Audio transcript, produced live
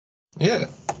Yeah.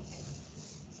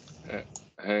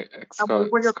 Hey, Scott,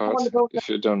 if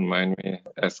you don't mind me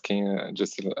asking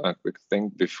just a quick thing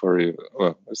before you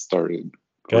started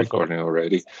recording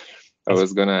already. I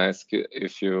was going to ask you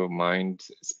if you mind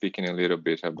speaking a little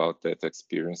bit about that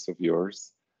experience of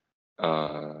yours.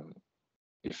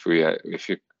 If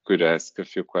you could ask a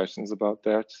few questions about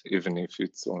that, even if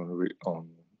it's on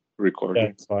recording. Yeah,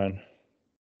 it's fine.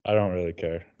 I don't really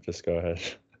care. Just go ahead.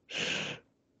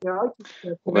 Yeah, I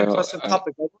think that's an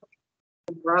topic.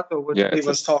 Dhammarato would leave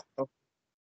us talk about.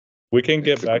 We can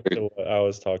get back to what I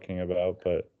was talking about,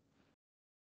 but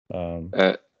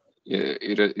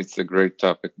it's a great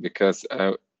topic because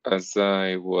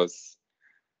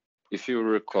if you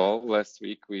recall, last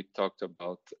week we talked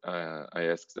about, I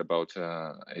asked about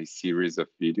a series of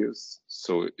videos,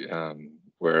 so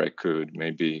where I could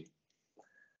maybe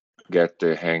get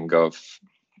the hang of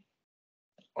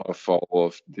all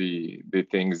of the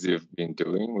things you've been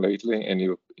doing lately, and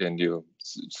you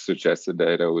suggested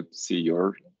that I would see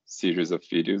your series of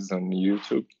videos on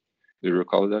YouTube. Do you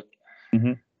recall that?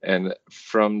 Mm-hmm. And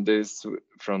from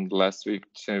last week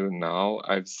to now,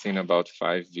 I've seen about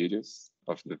 5 videos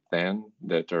of the 10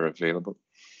 that are available,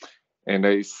 and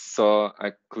I saw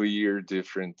a clear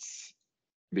difference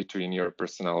between your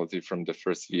personality from the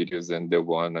first videos and the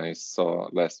one I saw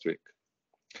last week.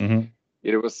 Mm-hmm.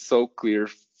 It was so clear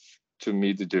to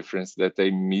me, the difference, that I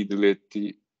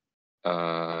immediately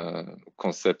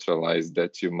conceptualized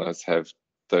that you must have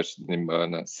touched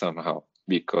Nibbana somehow,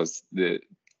 because the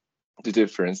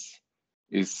difference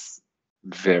is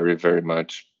very, very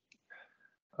much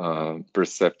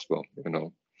perceptible,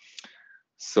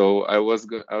 So I was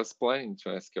planning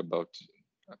to ask about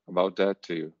that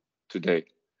to you today,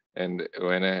 and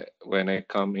when I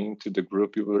come into the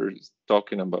group, you were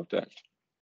talking about that.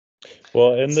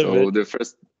 Well, in the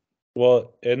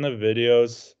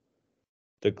videos,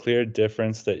 the clear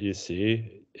difference that you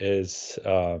see is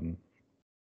the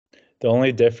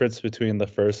only difference between the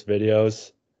first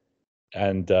videos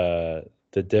and the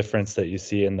difference that you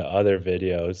see in the other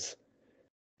videos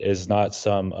is not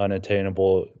some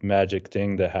unattainable magic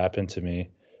thing that happened to me,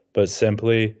 but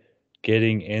simply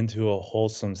getting into a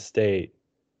wholesome state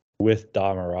with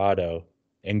Dhammarato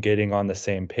and getting on the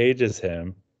same page as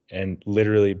him and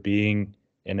literally being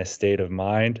in a state of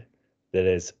mind that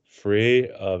is free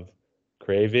of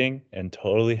craving and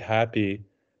totally happy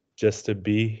just to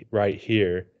be right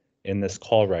here in this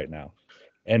call right now.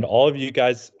 And all of you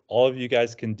guys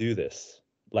can do this,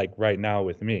 like right now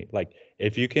with me. Like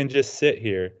if you can just sit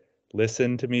here,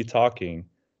 listen to me talking,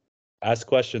 ask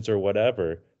questions or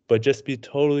whatever, but just be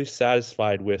totally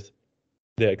satisfied with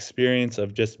the experience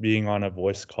of just being on a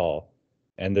voice call,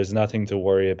 and there's nothing to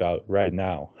worry about right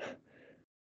now,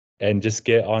 and just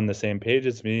get on the same page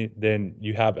as me, then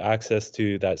you have access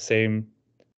to that same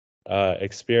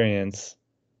experience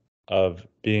of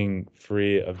being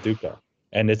free of dukkha.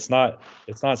 And it's not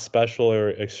special or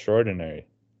extraordinary.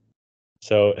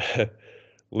 So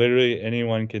literally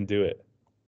anyone can do it.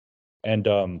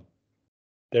 And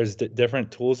there's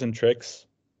different tools and tricks,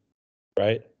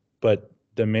 right? But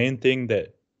the main thing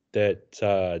that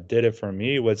did it for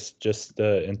me was just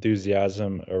the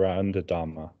enthusiasm around the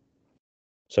Dhamma.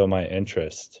 So my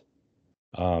interest.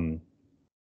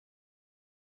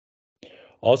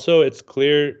 Also, it's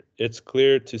clear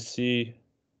to see.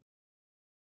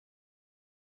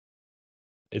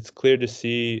 It's clear to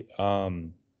see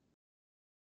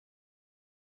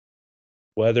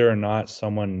whether or not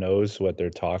someone knows what they're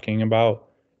talking about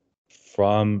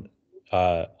from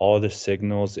all the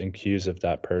signals and cues of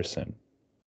that person.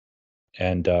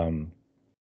 And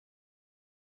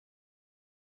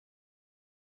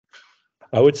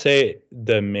I would say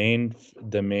the main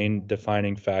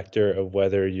defining factor of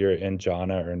whether you're in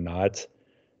jhana or not,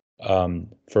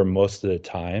 for most of the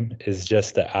time, is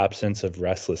just the absence of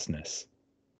restlessness.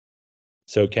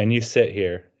 So can you sit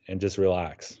here and just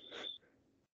relax?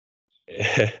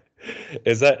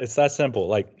 It's that simple.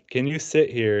 Like, can you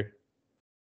sit here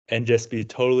and just be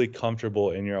totally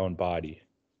comfortable in your own body?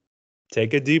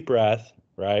 Take a deep breath,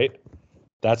 right?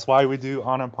 That's why we do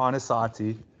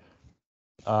Anapanasati.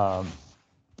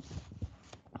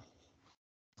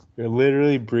 You're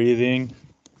literally breathing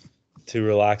to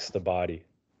relax the body.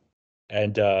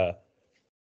 And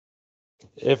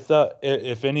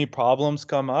if any problems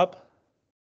come up,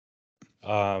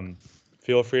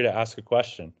 feel free to ask a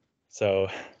question. So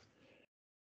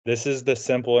this is the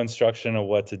simple instruction of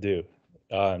what to do.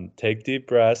 Take deep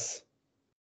breaths.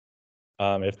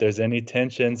 If there's any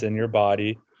tensions in your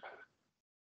body,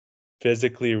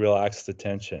 physically relax the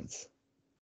tensions.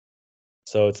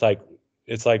 So it's like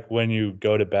when you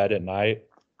go to bed at night,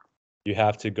 you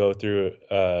have to go through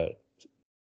a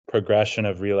progression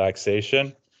of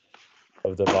relaxation,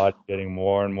 of the body getting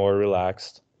more and more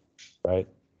relaxed, right?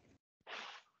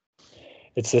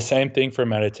 It's the same thing for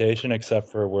meditation, except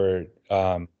for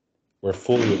we're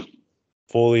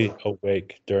fully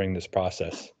awake during this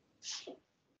process.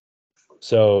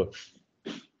 So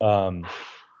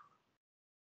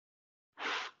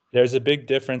there's a big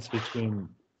difference between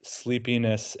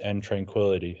sleepiness and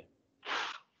tranquility.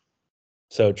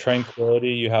 So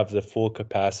tranquility, you have the full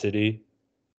capacity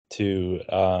to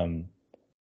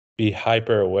be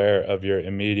hyper aware of your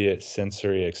immediate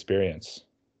sensory experience.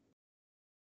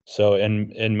 So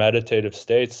in meditative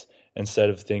states, instead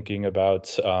of thinking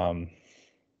about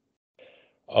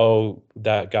oh,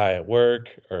 that guy at work,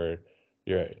 or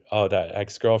that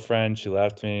ex-girlfriend, she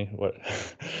left me, what,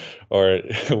 or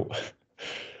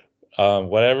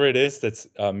whatever it is that's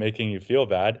making you feel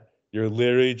bad, you're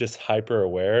literally just hyper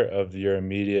aware of your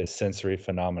immediate sensory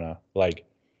phenomena. Like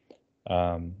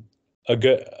an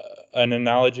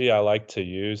analogy I like to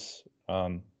use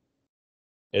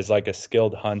is like a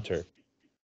skilled hunter.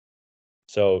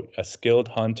 So a skilled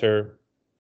hunter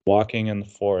walking in the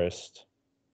forest,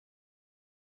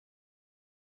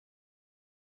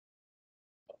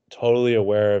 totally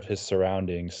aware of his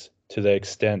surroundings to the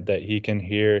extent that he can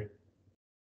hear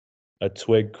a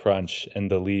twig crunch in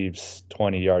the leaves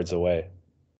 20 yards away.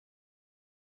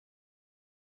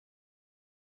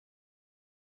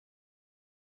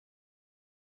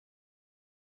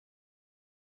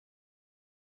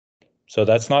 So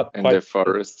that's not and quite. the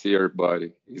forest, your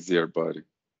body, is your body.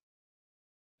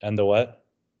 And the what?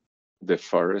 The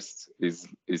forest is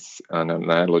an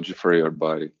analogy for your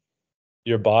body.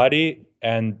 Your body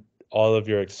and all of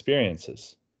your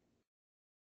experiences.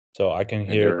 So I can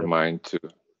And hear your mind too.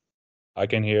 I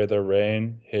can hear the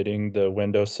rain hitting the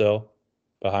windowsill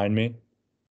behind me.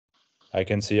 I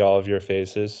can see all of your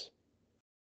faces.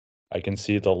 I can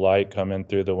see the light coming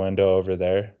through the window over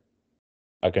there.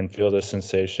 I can feel the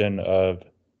sensation of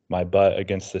my butt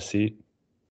against the seat.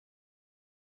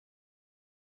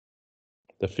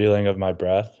 The feeling of my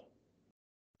breath,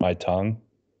 my tongue,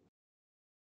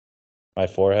 my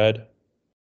forehead.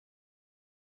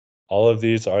 All of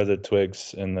these are the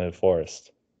twigs in the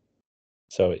forest.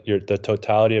 So the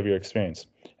totality of your experience.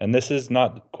 And this is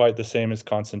not quite the same as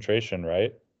concentration,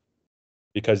 right?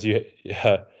 Because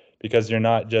because you're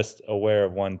not just aware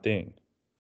of one thing.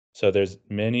 So there's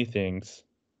many things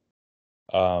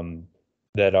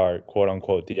that are quote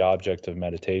unquote the object of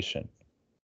meditation.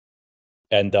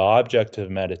 And the object of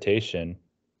meditation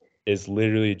is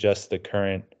literally just the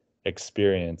current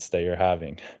experience that you're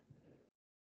having.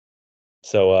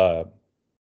 So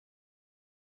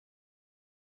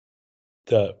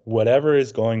whatever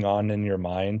is going on in your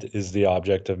mind is the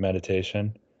object of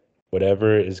meditation.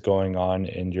 Whatever is going on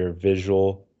in your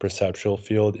visual perceptual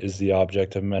field is the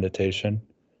object of meditation.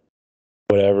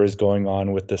 Whatever is going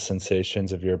on with the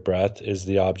sensations of your breath is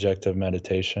the object of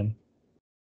meditation.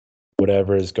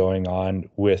 Whatever is going on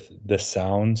with the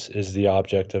sounds is the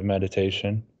object of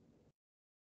meditation.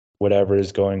 Whatever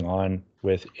is going on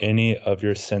with any of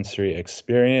your sensory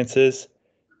experiences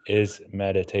is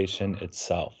meditation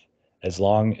itself, as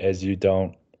long as you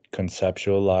don't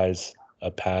conceptualize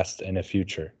a past and a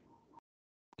future,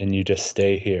 and you just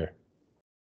stay here.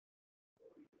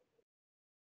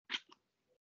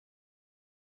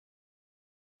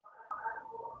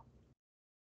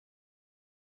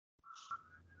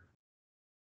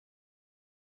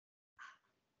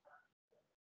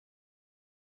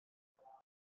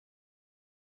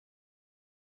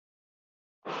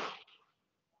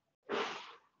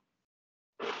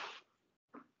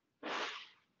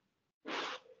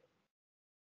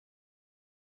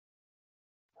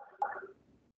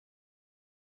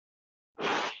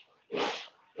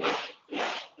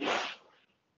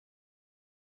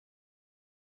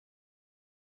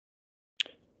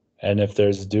 And if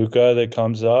there's dukkha that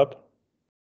comes up,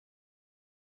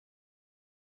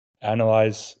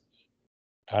 analyze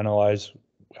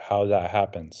how that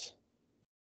happens.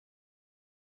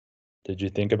 Did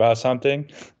you think about something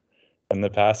from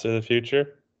the past or the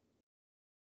future?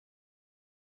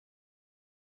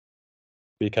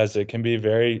 Because it can be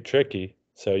very tricky.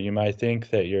 So you might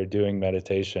think that you're doing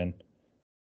meditation,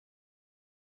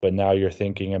 but now you're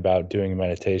thinking about doing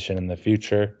meditation in the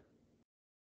future,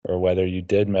 or whether you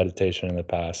did meditation in the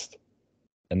past,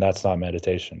 and that's not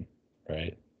meditation,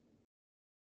 right?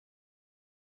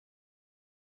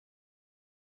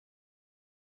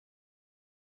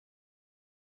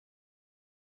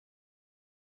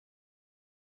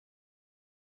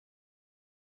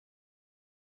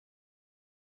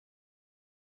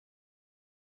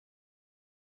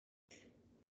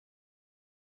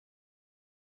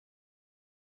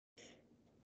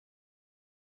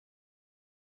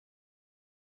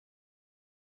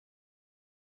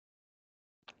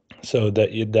 So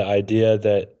the idea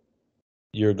that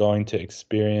you're going to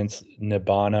experience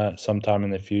nibbana sometime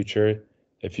in the future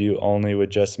if you only would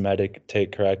just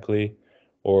meditate correctly,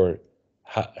 or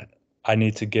I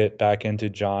need to get back into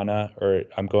jhana, or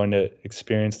I'm going to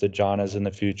experience the jhanas in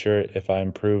the future if I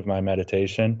improve my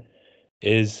meditation,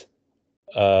 is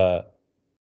a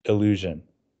illusion.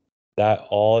 That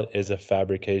all is a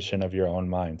fabrication of your own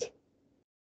mind,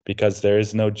 because there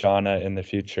is no jhana in the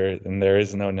future and there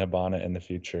is no nibbana in the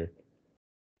future.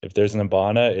 If there's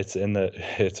nibbana,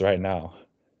 it's right now.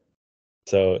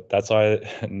 So that's why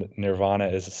nirvana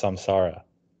is samsara.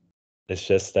 It's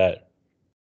just that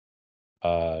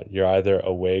you're either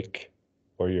awake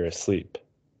or you're asleep,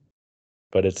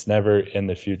 but it's never in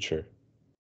the future.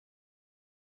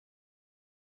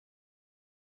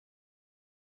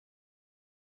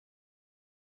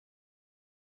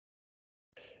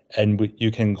 And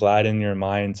you can gladden your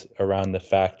mind around the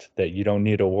fact that you don't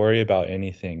need to worry about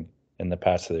anything in the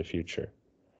past or the future.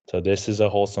 So this is a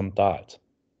wholesome thought.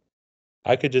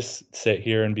 I could just sit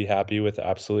here and be happy with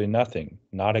absolutely nothing,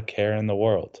 not a care in the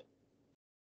world.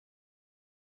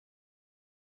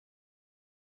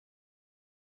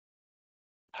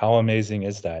 How amazing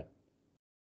is that?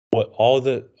 What all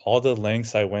the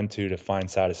lengths I went to find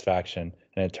satisfaction,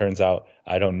 and it turns out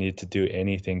I don't need to do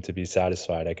anything to be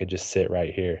satisfied. I could just sit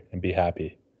right here and be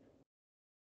happy.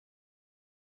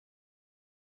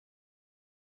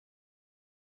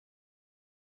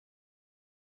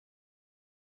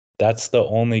 That's the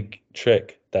only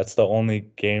trick. That's the only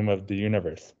game of the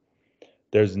universe.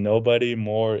 There's nobody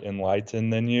more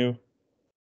enlightened than you.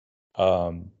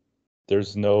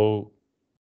 There's no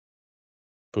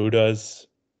Buddhas.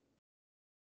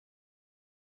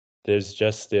 There's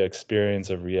just the experience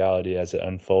of reality as it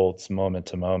unfolds moment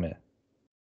to moment.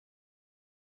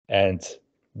 And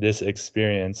this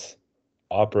experience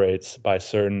operates by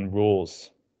certain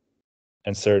rules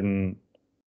and certain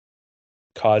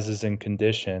causes and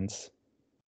conditions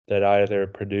that either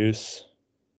produce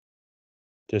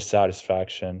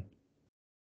dissatisfaction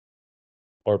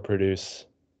or produce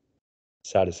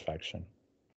satisfaction.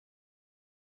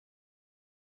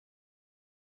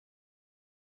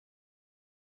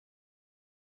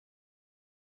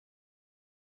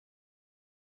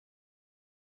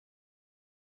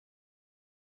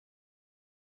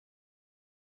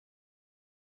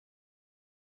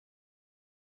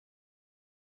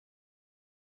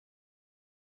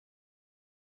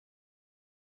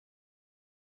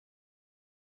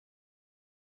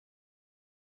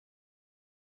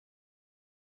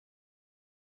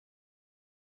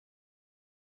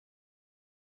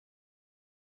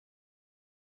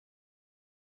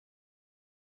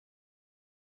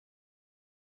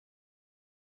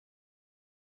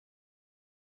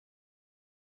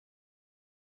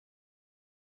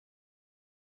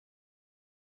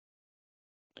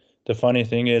 The funny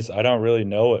thing is, I don't really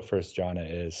know what first jhana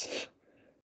is.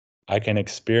 I can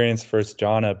experience first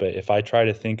jhana, but if I try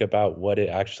to think about what it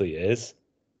actually is,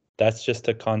 that's just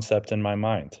a concept in my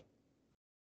mind.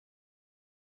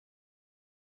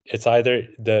 It's either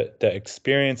the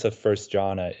experience of first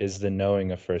jhana is the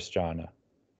knowing of first jhana.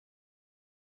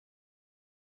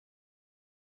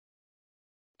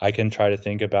 I can try to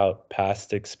think about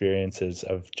past experiences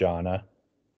of jhana,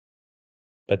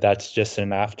 but that's just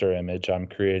an after image I'm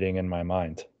creating in my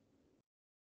mind.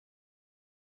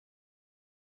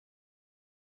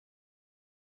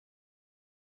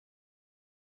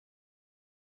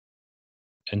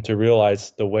 And to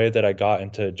realize the way that I got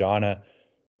into jhana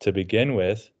to begin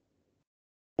with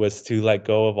was to let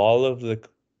go of all of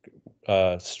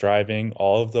the striving,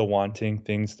 all of the wanting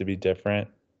things to be different,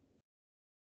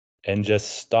 and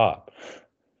just stop.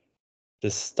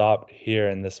 Just stop here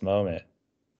in this moment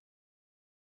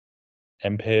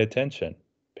and pay attention.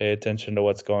 Pay attention to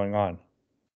what's going on.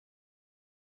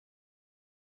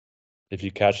 If you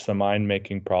catch the mind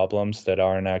making problems that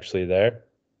aren't actually there,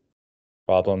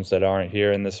 problems that aren't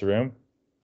here in this room,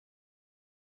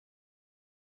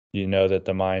 you know that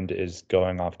the mind is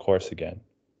going off course again.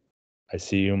 I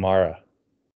see you, Mara.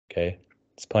 Okay?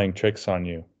 It's playing tricks on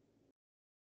you.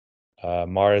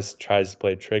 Mara tries to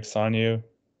play tricks on you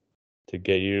to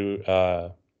get you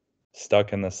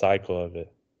stuck in the cycle of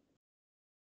it.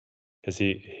 Because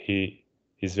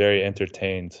he's very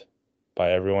entertained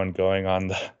by everyone going on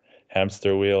the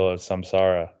hamster wheel of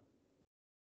samsara.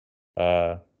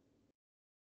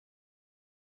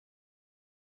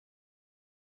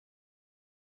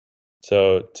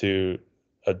 So to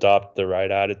adopt the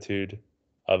right attitude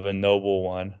of a noble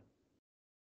one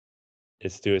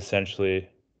is to essentially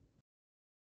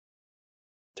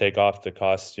take off the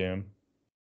costume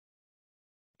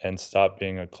and stop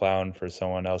being a clown for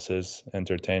someone else's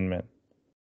entertainment,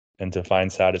 and to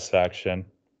find satisfaction,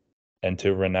 and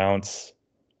to renounce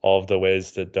all of the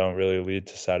ways that don't really lead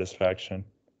to satisfaction,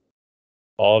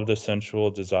 all of the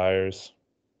sensual desires,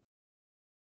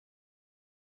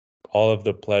 all of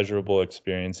the pleasurable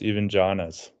experience, even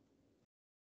jhanas,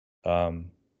 are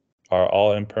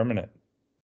all impermanent.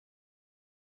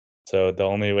 So the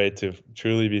only way to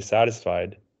truly be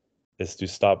satisfied is to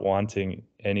stop wanting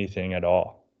anything at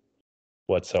all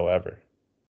whatsoever,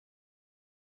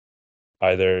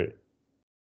 either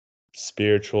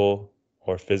spiritual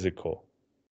or physical,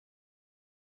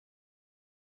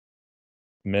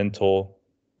 mental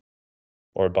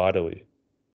or bodily.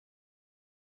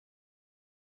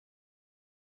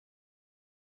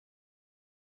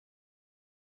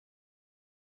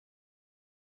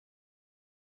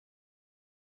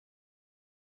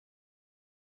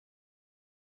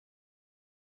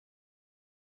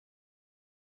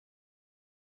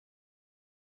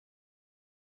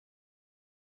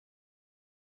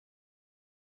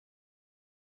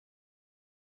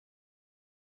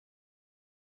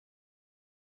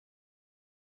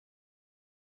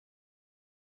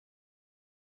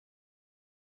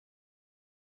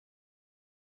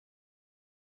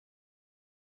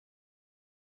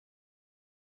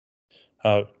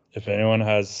 If anyone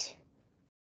has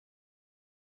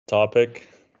topic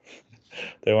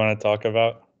they want to talk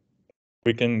about,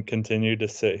 we can continue to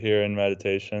sit here in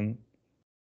meditation.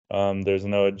 There's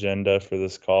no agenda for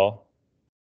this call,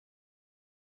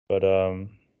 but if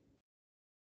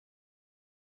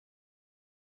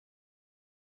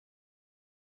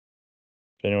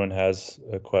anyone has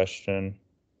a question.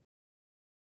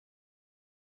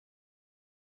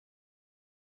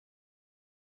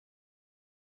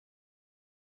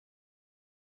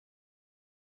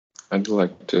 I'd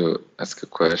like to ask a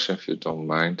question, if you don't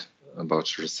mind,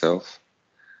 about yourself.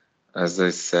 As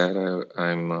I said,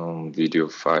 I'm on video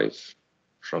 5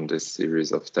 from this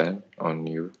series of 10 on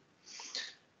you.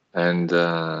 And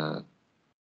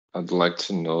I'd like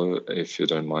to know, if you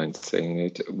don't mind saying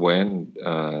it, when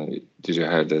did you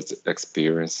have that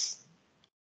experience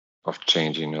of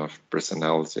changing of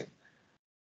personality?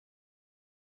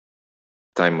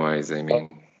 Time-wise, I mean.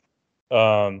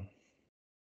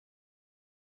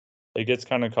 It gets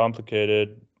kind of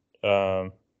complicated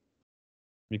because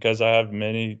I have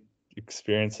many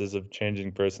experiences of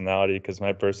changing personality, because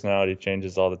my personality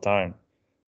changes all the time.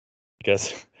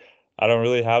 Because I don't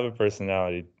really have a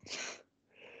personality.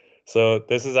 So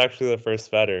this is actually the first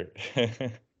fetter.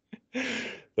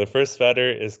 The first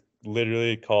fetter is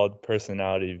literally called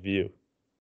personality view.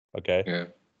 Okay? Yeah.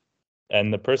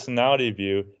 And the personality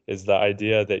view is the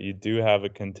idea that you do have a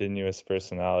continuous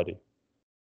personality.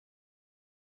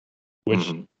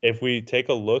 Which, if we take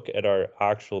a look at our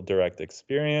actual direct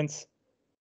experience,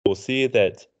 we'll see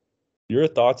that your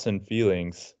thoughts and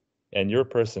feelings and your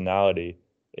personality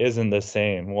isn't the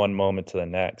same one moment to the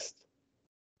next,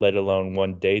 let alone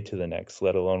one day to the next,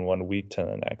 let alone 1 week to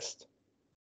the next.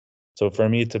 So for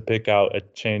me to pick out a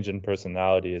change in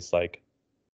personality is like,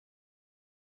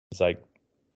 it's like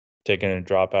taking a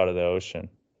drop out of the ocean.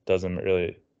 It doesn't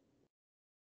really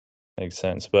make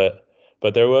sense. But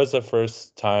there was a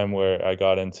first time where I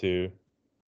got into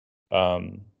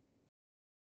jhana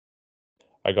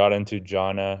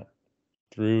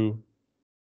through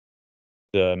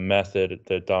the method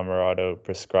that Dhammarato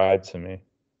prescribed to me.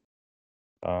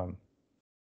 Up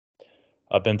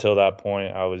until that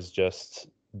point, I was just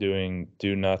doing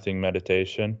do nothing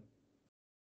meditation,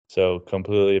 so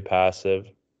completely passive.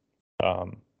 I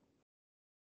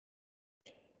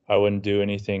wouldn't do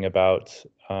anything about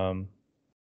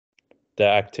the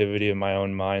activity of my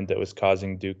own mind that was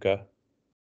causing dukkha.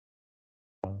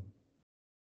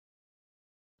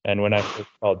 And when I first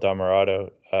called Dhammarato,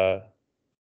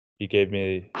 he gave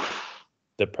me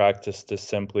the practice to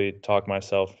simply talk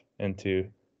myself into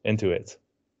it.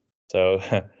 So,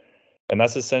 and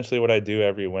that's essentially what I do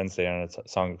every Wednesday on a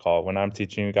Sangha call. When I'm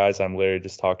teaching you guys, I'm literally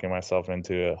just talking myself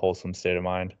into a wholesome state of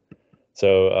mind.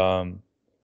 So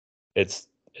it's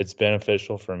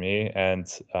beneficial for me, and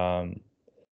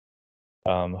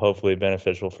hopefully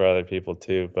beneficial for other people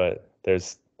too. But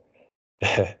there's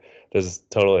there's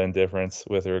total indifference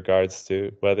with regards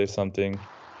to whether something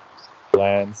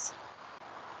lands.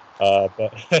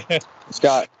 But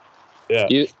Scott, yeah,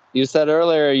 you said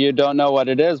earlier you don't know what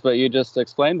it is, but you just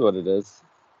explained what it is.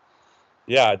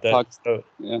 Yeah,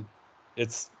 yeah.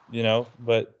 It's,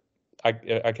 but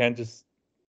I can't just.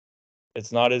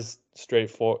 It's not as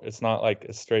straightforward. It's not like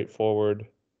a straightforward.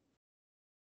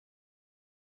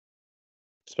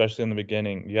 Especially in the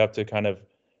beginning, you have to kind of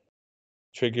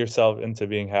trick yourself into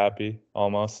being happy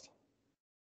almost.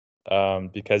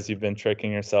 because you've been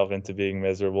tricking yourself into being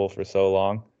miserable for so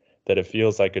long that it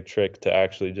feels like a trick to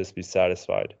actually just be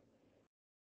satisfied.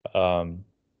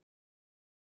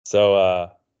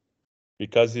 So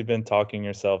because you've been talking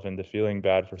yourself into feeling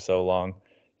bad for so long,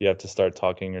 you have to start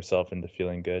talking yourself into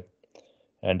feeling good.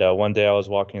 And one day I was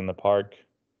walking in the park,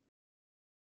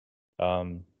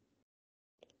 full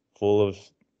of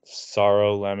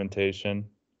sorrow, lamentation,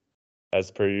 as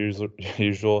per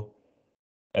usual.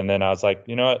 And then I was like,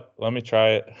 you know what? Let me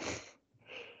try it.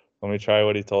 Let me try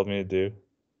what he told me to do.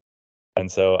 And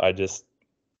so I just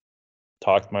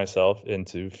talked myself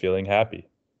into feeling happy.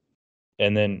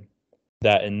 And then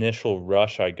that initial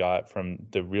rush I got from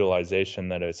the realization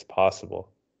that it's possible,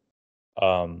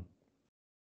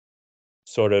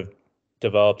 sort of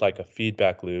developed like a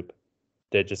feedback loop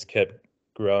that just kept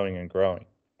growing and growing.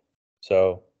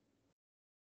 So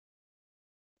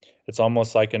it's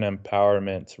almost like an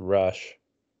empowerment rush.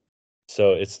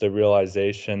 So it's the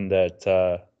realization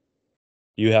that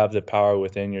you have the power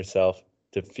within yourself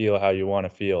to feel how you want to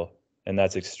feel. And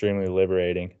that's extremely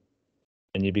liberating.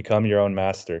 And you become your own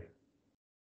master.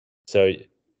 So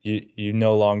you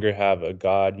no longer have a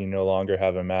God, you no longer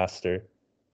have a master.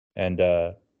 And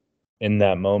in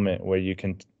that moment where you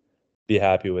can be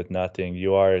happy with nothing,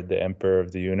 you are the emperor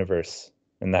of the universe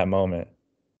in that moment.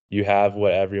 You have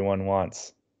what everyone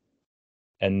wants.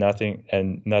 And nothing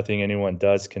anyone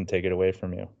does can take it away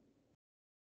from you.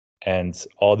 And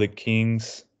all the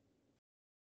kings,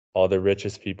 all the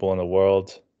richest people in the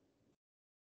world,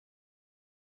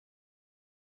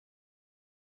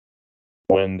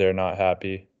 when they're not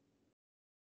happy,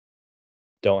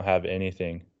 don't have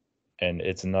anything. And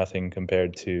it's nothing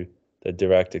compared to the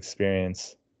direct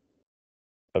experience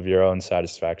of your own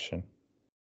satisfaction.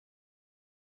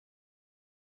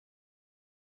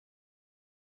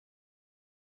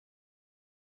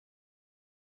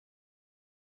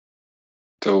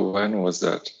 So when was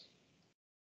that?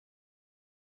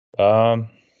 I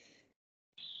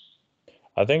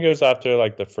think it was after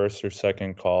like the first or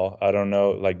second call. I don't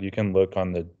know. Like you can look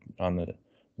on the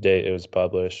date it was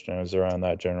published, and it was around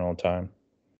that general time.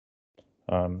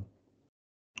 But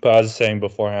I was saying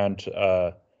beforehand,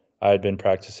 I had been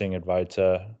practicing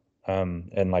Advaita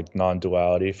and like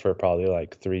non-duality for probably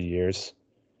like 3 years.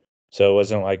 So it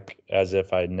wasn't like as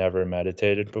if I'd never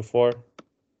meditated before.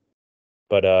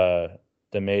 But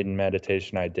the main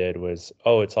meditation I did was,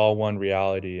 oh, it's all one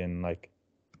reality, and like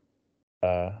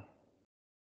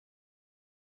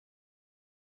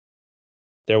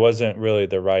there wasn't really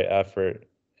the right effort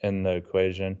in the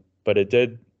equation, but it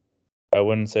did. I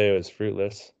wouldn't say it was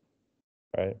fruitless,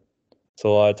 right? So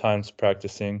a lot of times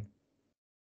practicing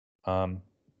the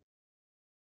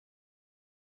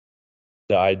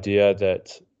idea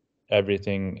that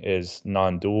everything is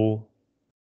non-dual.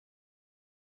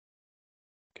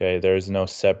 Okay, there is no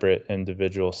separate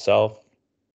individual self.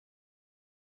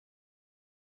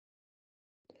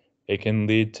 It can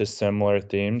lead to similar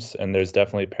themes, and there's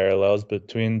definitely parallels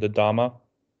between the Dhamma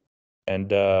and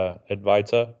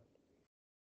Advaita.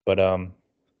 But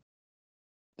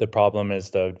the problem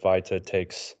is the Advaita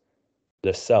takes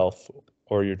the self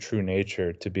or your true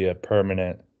nature to be a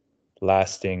permanent,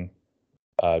 lasting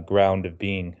ground of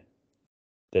being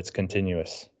that's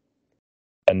continuous.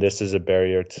 And this is a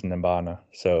barrier to Nibbana.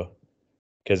 So,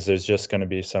 because there's just going to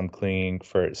be some clinging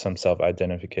for some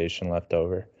self-identification left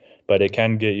over. But it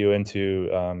can get you into,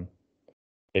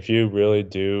 if you really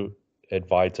do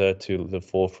Advaita to the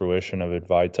full fruition of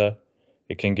Advaita,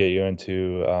 it can get you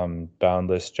into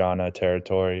boundless jhana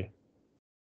territory.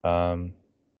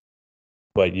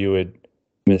 But you would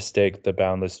mistake the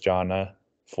boundless jhana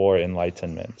for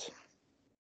enlightenment.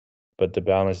 But the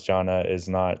boundless jhana is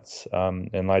not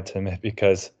enlightenment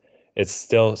because it's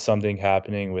still something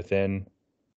happening within.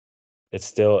 It's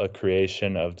still a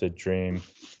creation of the dream.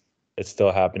 It's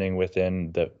still happening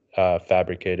within the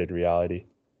fabricated reality.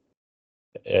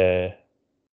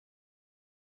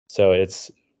 So it's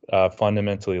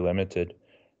fundamentally limited.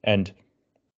 And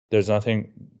there's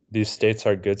nothing, these states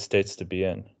are good states to be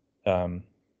in.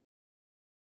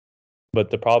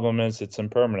 But the problem is it's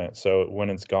impermanent. So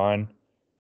when it's gone,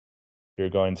 you're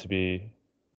going to be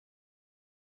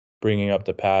bringing up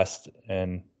the past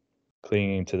and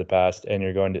clinging to the past, and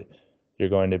you're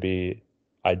going to be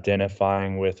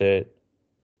identifying with it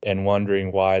and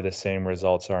wondering why the same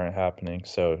results aren't happening.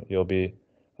 So you'll be,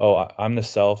 oh, I'm the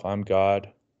self, I'm God,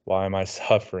 why am I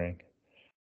suffering?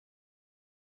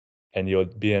 And you'll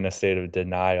be in a state of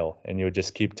denial, and you'll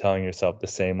just keep telling yourself the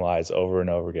same lies over and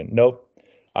over again. Nope,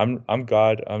 I'm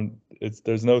God.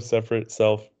 There's no separate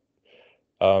self.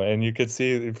 And you could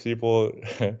see people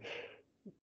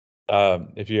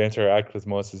if you interact with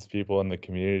most of these people in the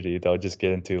community, they'll just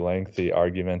get into lengthy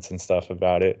arguments and stuff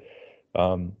about it.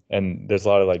 And there's a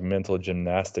lot of like mental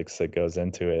gymnastics that goes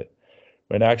into it.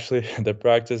 When actually the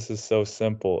practice is so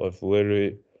simple of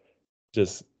literally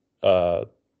just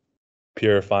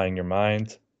purifying your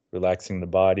mind, relaxing the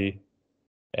body,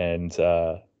 and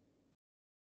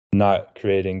not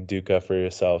creating dukkha for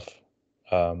yourself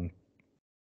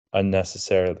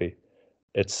unnecessarily.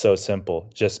 It's so simple.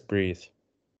 Just breathe.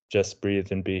 Just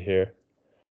breathe and be here.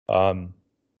 All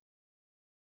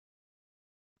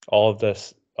of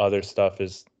this other stuff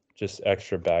is just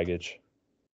extra baggage.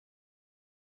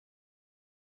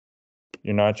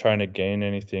 You're not trying to gain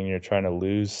anything. You're trying to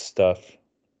lose stuff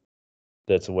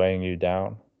that's weighing you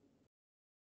down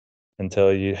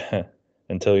until you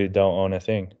until you don't own a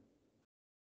thing.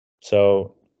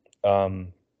 So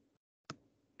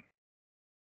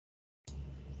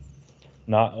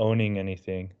not owning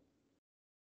anything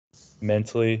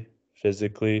mentally,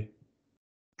 physically,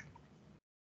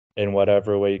 in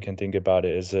whatever way you can think about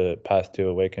it, is a path to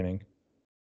awakening.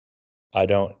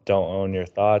 Don't own your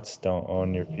thoughts, don't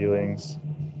own your feelings,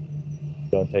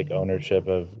 don't take ownership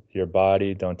of your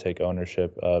body, don't take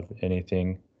ownership of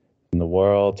anything in the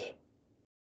world,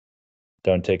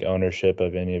 don't take ownership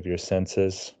of any of your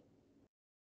senses.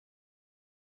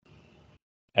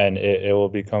 And it will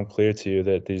become clear to you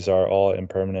that these are all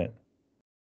impermanent,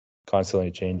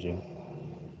 constantly changing,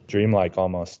 dreamlike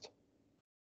almost.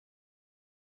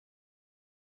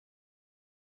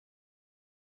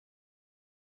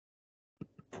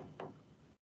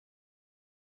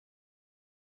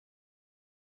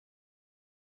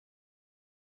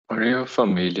 Are you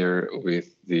familiar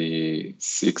with the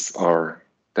 6R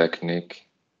technique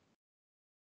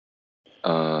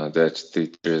that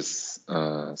teaches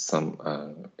a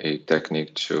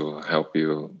technique to help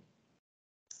you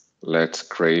let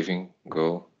craving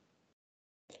go?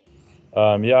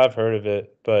 Yeah, I've heard of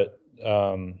it, but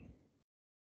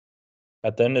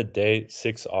at the end of the day,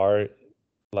 6R,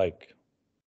 like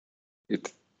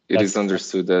it is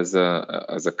understood as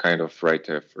a kind of right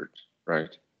effort,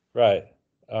 right? Right.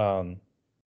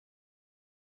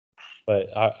 But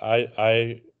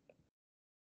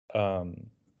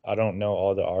I don't know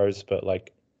all the R's, but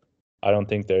like I don't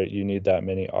think that you need that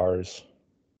many R's.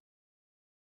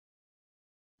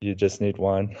 You just need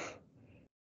one.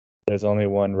 There's only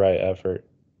one right effort.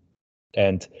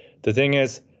 And the thing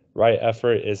is, right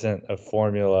effort isn't a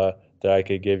formula that I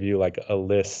could give you like a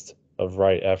list of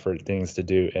right effort things to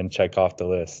do and check off the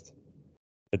list.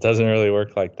 It doesn't really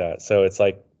work like that. So it's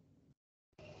like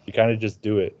you kind of just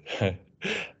do it.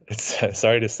 It's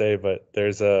sorry to say, but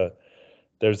there's a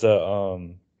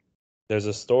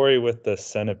story with the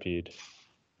centipede,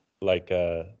 like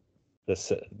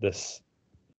this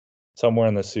somewhere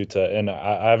in the sutta, and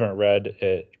I haven't read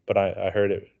it, but I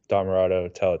heard it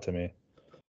Dhammarato tell it to me.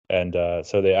 And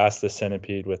so they asked the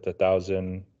centipede with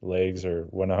 1,000 legs or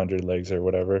 100 legs or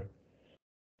whatever,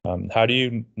 how do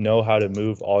you know how to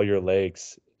move all your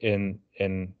legs in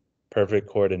perfect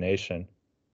coordination?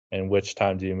 And which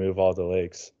time do you move all the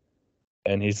legs?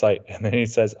 And he's like, and then he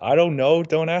says, I don't know.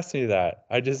 Don't ask me that.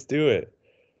 I just do it.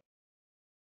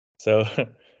 So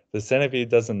the centipede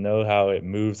doesn't know how it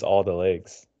moves all the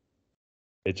legs.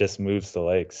 It just moves the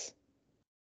legs.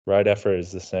 Right effort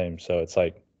is the same. So it's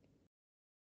like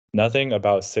nothing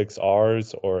about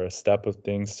 6Rs or a step of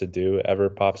things to do ever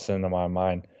pops into my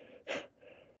mind.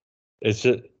 It's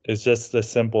just the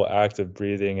simple act of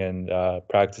breathing and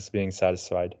practice being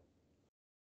satisfied.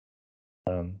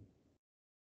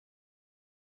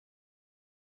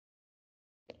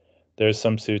 There's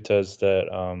some suttas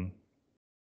that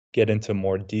get into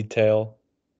more detail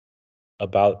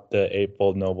about the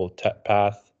Eightfold Noble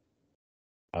Path.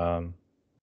 I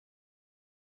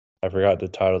forgot the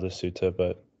title of the sutta,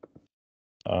 but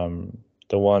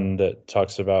the one that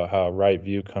talks about how right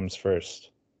view comes first.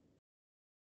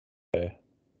 Okay.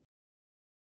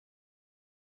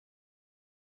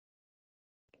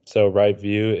 So right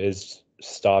view is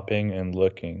stopping and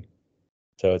looking.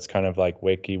 So it's kind of like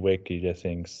wakey to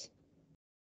things.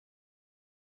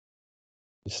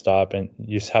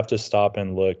 You have to stop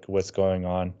and look what's going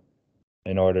on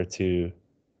in order to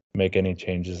make any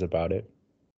changes about it.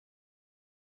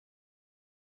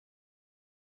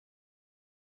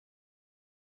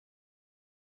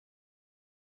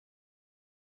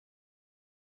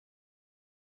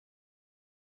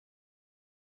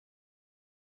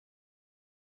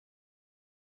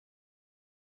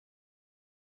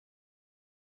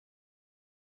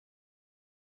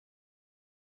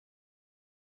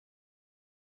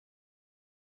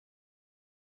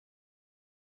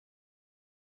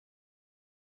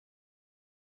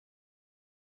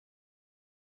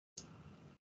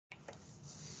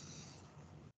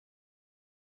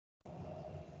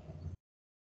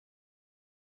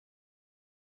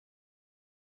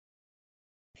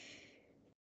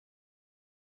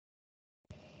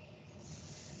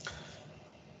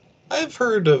 I've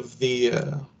heard of the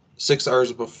 6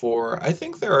 hours before. I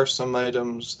think there are some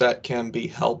items that can be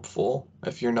helpful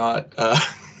if you're not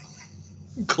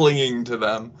clinging to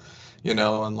them,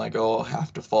 and like, oh, I'll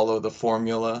have to follow the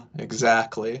formula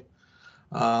exactly.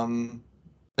 Again,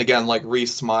 like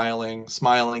re-smiling.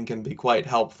 Smiling can be quite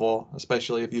helpful,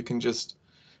 especially if you can just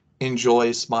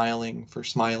enjoy smiling for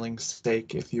smiling's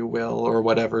sake, if you will, or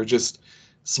whatever. Just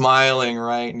smiling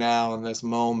right now in this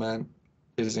moment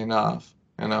is enough.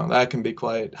 That can be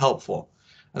quite helpful.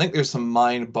 I think there's some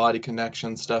mind-body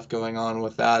connection stuff going on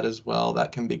with that as well.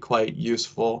 That can be quite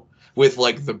useful with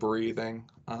like the breathing.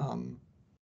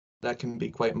 That can be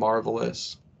quite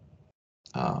marvelous.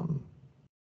 Yeah.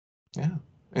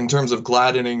 In terms of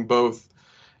gladdening both,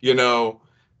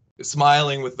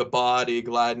 smiling with the body,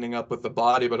 gladdening up with the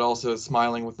body, but also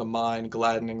smiling with the mind,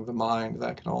 gladdening the mind.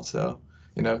 That can also,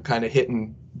 kind of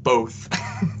hitting both.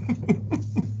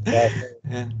 Yeah.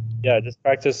 Yeah. Yeah, just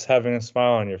practice having a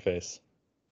smile on your face.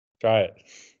 Try it.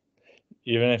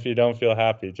 Even if you don't feel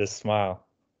happy, just smile.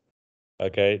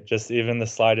 Okay? Just even the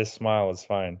slightest smile is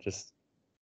fine. Just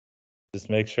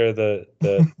make sure the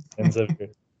ends of your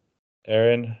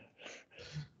Aaron,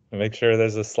 make sure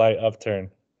there's a slight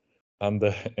upturn on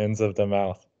the ends of the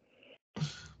mouth.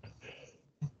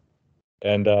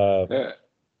 And Yeah,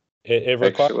 it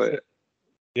requires actually,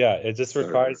 it just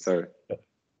requires sorry.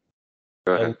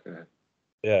 Go ahead.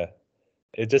 yeah.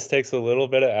 It just takes a little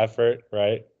bit of effort,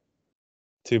 right?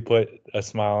 To put a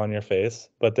smile on your face.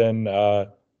 But then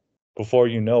before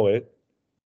you know it,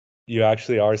 you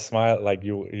actually are smiling, like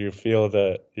you feel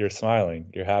that you're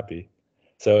smiling, you're happy.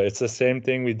 So it's the same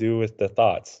thing we do with the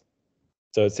thoughts.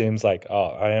 So it seems like,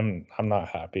 oh, I'm not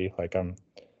happy, like I'm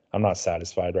not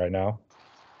satisfied right now.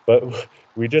 But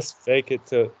we just fake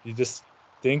it you just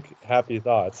think happy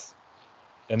thoughts,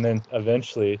 and then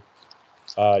eventually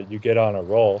you get on a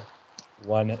roll,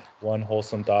 one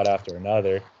wholesome thought after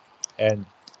another, and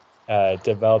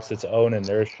develops its own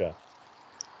inertia.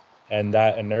 And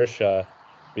that inertia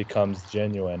becomes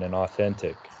genuine and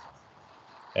authentic.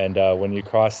 And when you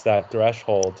cross that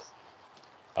threshold,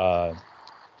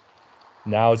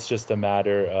 now it's just a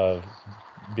matter of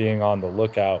being on the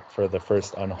lookout for the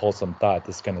first unwholesome thought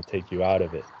that's going to take you out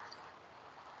of it.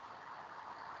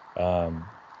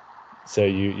 So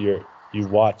you're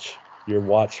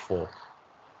watchful,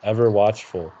 ever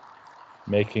watchful,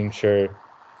 making sure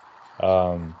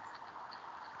that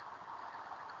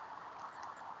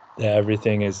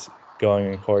everything is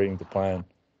going according to plan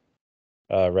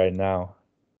right now.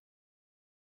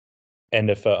 And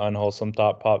if an unwholesome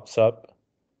thought pops up,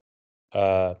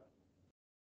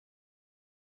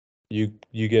 you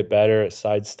get better at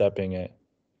sidestepping it,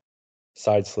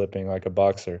 sideslipping like a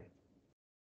boxer.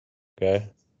 Okay.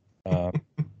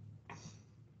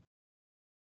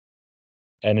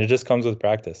 And it just comes with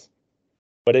practice.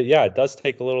 But it does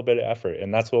take a little bit of effort,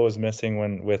 and that's what was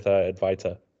missing with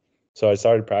Advaita. So I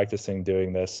started practicing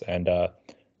doing this, and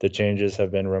the changes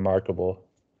have been remarkable.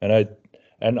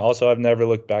 And also I've never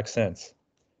looked back since,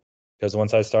 because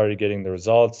once I started getting the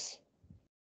results,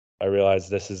 I realized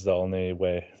this is the only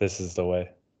way. This is the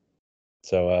way.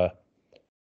 So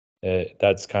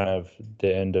that's kind of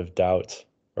the end of doubt,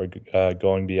 or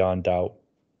going beyond doubt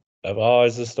of, oh,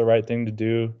 is this the right thing to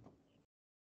do?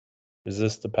 Is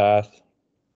this the path?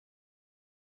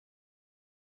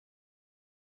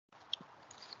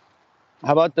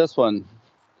 How about this one?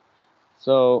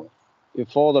 So you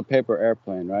fold a paper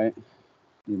airplane, right?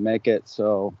 You make it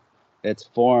so its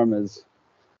form is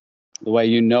the way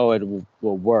you know it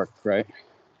will work, right?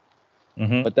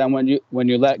 Mm-hmm. But then when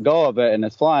you let go of it and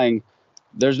it's flying,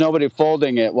 there's nobody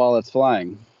folding it while it's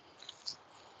flying.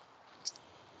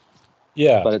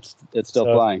 Yeah. But it's still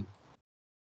flying.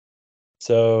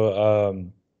 So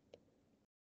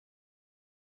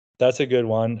that's a good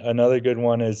one. Another good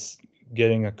one is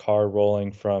getting a car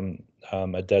rolling from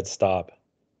a dead stop.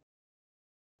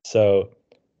 So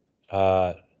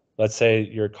let's say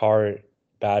your car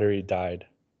battery died.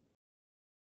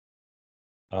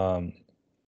 And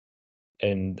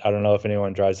I don't know if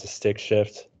anyone drives a stick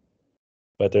shift,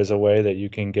 but there's a way that you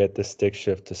can get the stick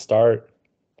shift to start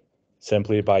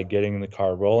simply by getting the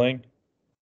car rolling,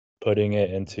 putting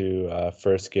it into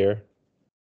first gear,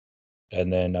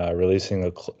 and then releasing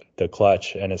the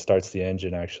clutch, and it starts the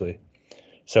engine actually.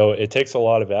 So it takes a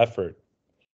lot of effort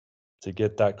to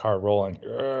get that car rolling.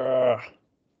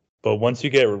 But once you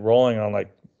get rolling on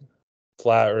like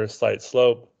flat or a slight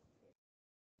slope,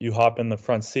 you hop in the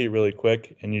front seat really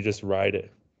quick and you just ride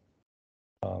it.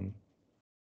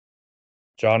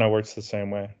 Jhana works the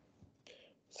same way.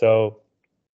 So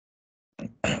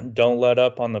don't let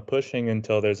up on the pushing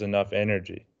until there's enough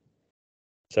energy.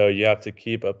 So you have to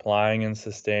keep applying and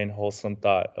sustain wholesome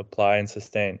thought, apply and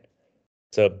sustain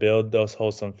to build those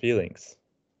wholesome feelings.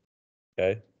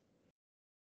 Okay?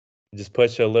 You just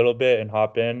push a little bit and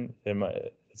hop in,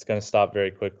 it's going to stop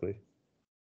very quickly.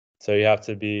 So you have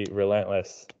to be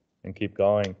relentless and keep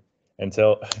going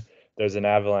until there's an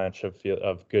avalanche of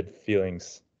good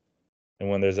feelings. And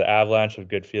when there's an avalanche of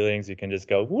good feelings, you can just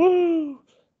go, woo,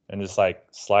 and just like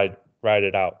ride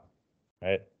it out,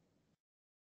 right?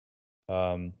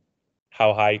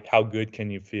 How good can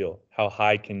you feel? How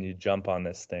high can you jump on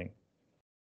this thing?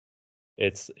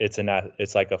 It's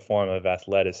like a form of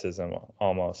athleticism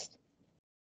almost.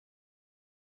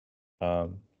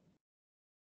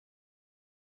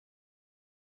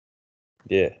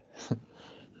 Yeah.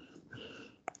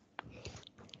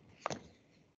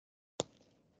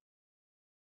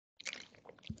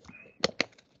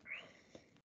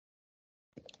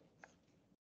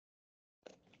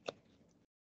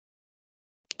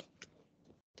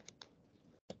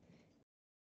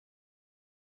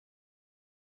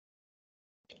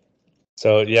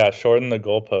 So yeah, shorten the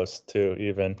goalpost too,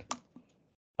 even.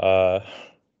 The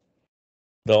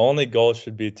only goal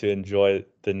should be to enjoy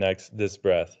this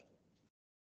breath.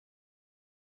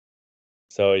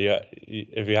 So yeah,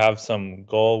 if you have some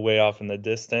goal way off in the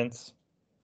distance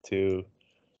to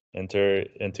enter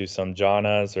into some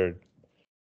jhanas or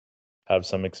have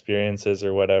some experiences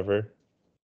or whatever,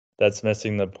 that's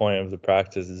missing the point of the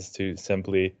practice, is to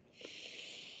simply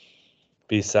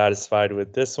be satisfied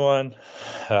with this one,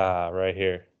 right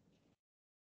here.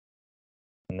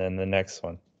 And then the next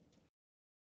one.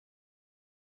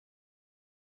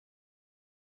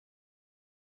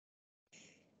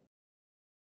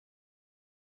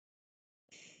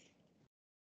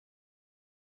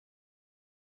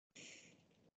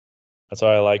 That's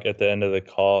why I like at the end of the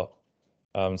call,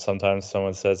 sometimes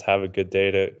someone says, have a good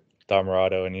day to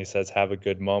Dhammarato, and he says, have a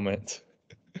good moment.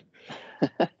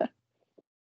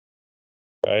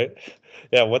 Right?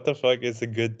 Yeah, what the fuck is a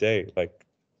good day? Like,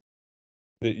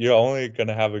 you're only going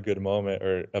to have a good moment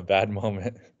or a bad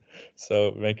moment.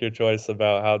 So make your choice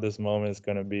about how this moment is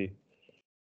going to be.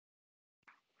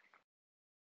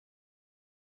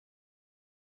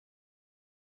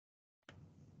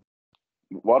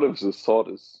 What if the thought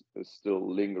is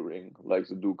still lingering, like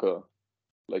the dukkha?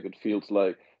 Like it feels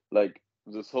like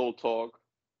this whole talk,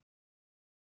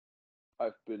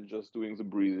 I've been just doing the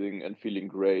breathing and feeling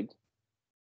great,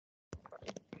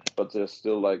 but there's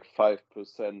still like 5%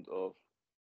 of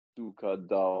dukkha,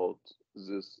 doubt.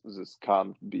 This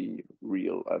can't be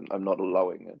real. I'm not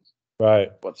allowing it.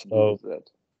 Right. What to do with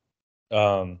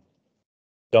that?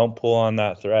 Don't pull on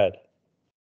that thread.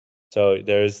 So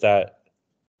there's that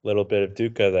little bit of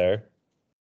dukkha there.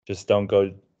 Just don't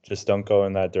go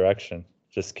in that direction.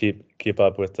 Just keep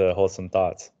up with the wholesome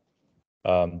thoughts.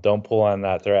 Don't pull on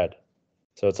that thread.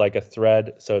 So it's like a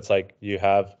thread. So it's like you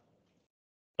have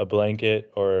a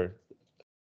blanket or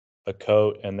a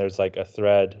coat, and there's like a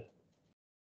thread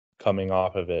coming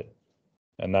off of it,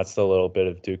 and that's the little bit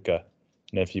of dukkha.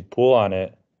 And if you pull on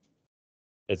it,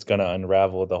 it's gonna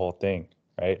unravel the whole thing,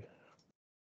 right?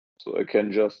 So I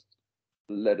can just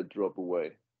let it drop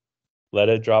away. Let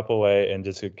it drop away and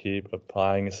just keep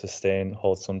applying a sustained,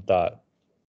 wholesome thought.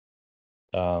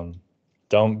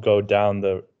 Don't go down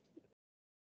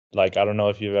I don't know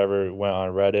if you've ever went on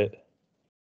Reddit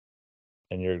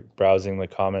and you're browsing the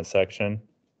comment section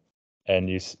and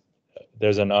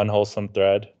there's an unwholesome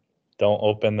thread. Don't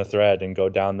open the thread and go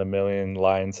down the million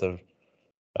lines of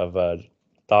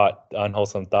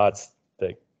unwholesome thoughts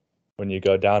that when you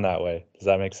go down that way. Does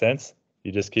that make sense?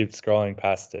 You just keep scrolling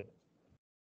past it.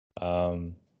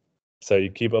 So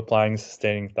you keep applying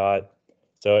sustaining thought.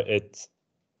 So it's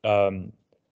the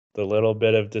little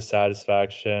bit of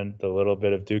dissatisfaction, the little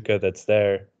bit of dukkha that's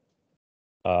there,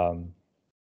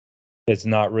 it's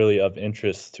not really of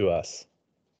interest to us.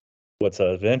 What's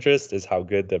of interest is how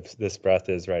good this breath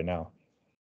is right now,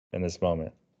 in this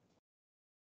moment.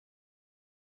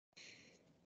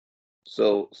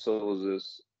 So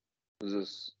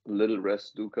this little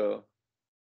rest dukkha,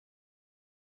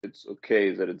 it's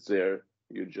okay that it's there.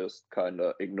 You just kind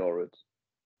of ignore it.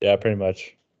 Yeah, pretty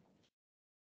much.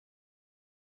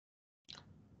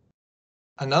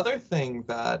 Another thing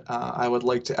that I would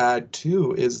like to add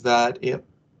too is that it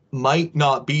might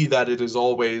not be that it is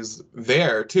always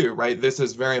there too, right? This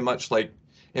is very much like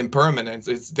impermanence.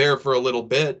 It's there for a little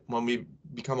bit when we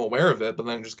become aware of it, but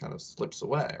then it just kind of slips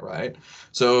away, right?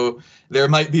 So there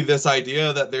might be this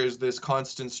idea that there's this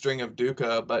constant string of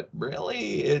dukkha, but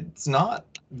really it's not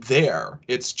there.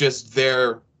 It's just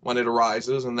there when it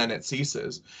arises, and then it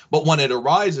ceases. But when it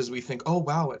arises, we think, oh,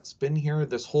 wow, it's been here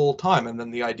this whole time. And then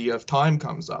the idea of time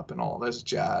comes up and all this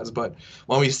jazz. But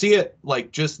when we see it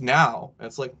like just now,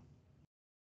 it's like,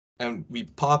 and we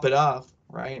pop it off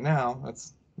right now,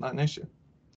 that's not an issue.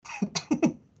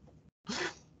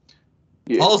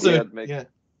 Also, yeah.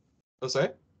 Oh, sorry?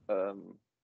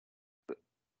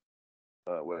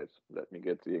 Wait, let me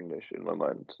get the English in my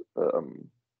mind.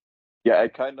 Yeah,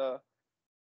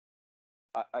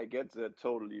 I get that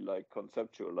totally like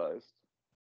conceptualized,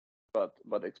 but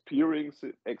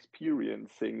experiencing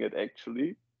it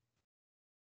actually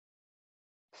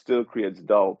still creates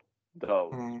doubt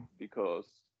because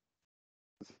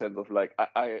the sense of like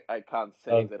I can't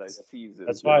say that I see this.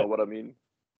 That's you know what I mean?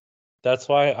 That's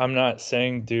why I'm not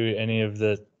saying do any of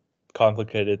the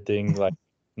complicated things like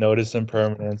notice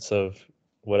impermanence of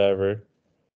whatever.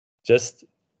 Just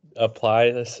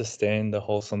apply the sustain the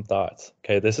wholesome thoughts.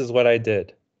 Okay, this is what I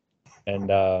did, and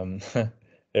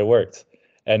it worked.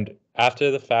 And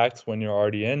after the fact, when you're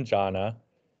already in jhana,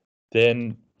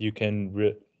 then you can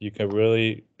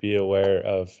really be aware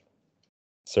of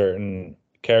certain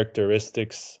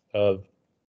characteristics of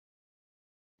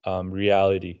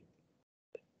reality.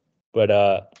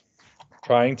 But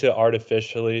trying to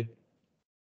artificially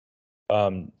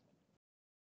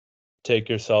take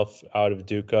yourself out of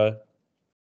dukkha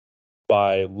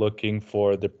by looking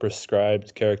for the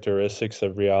prescribed characteristics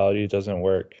of reality doesn't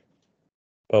work.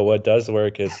 But what does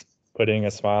work is putting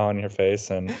a smile on your face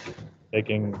and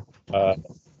taking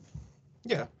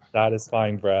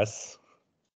satisfying breaths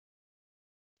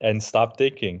and stop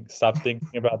thinking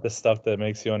about the stuff that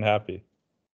makes you unhappy.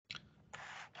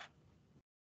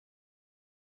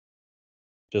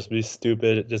 Just be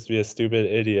stupid, just be a stupid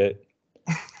idiot.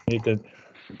 You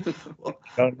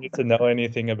don't need to know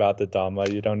anything about the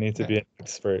Dhamma. You don't need to be an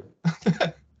expert.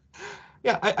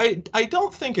 Yeah, I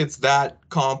don't think it's that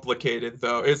complicated,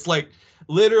 though. It's like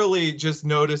literally just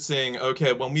noticing,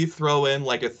 okay, when we throw in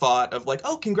like a thought of like,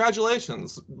 oh,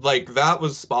 congratulations, like that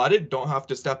was spotted, don't have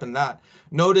to step in that.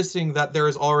 Noticing that there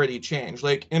is already change.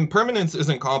 Like impermanence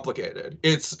isn't complicated.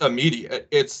 It's immediate.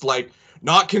 It's like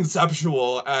not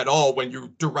conceptual at all when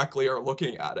you directly are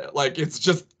looking at it. Like it's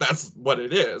just, that's what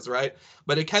it is, right?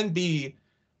 But it can be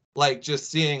like just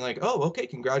seeing like, oh, okay,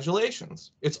 congratulations.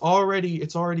 It's already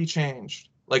changed.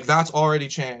 Like that's already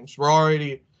changed. We're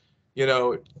already,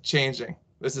 changing.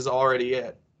 This is already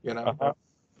it,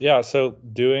 Yeah, so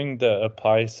doing the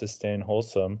apply, sustain,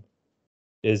 wholesome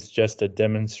is just a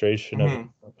demonstration of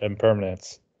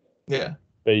impermanence. Yeah.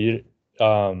 But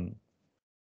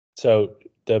so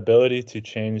the ability to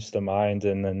change the mind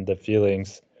and then the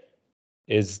feelings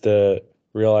is the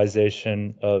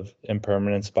realization of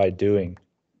impermanence by doing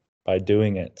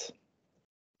it.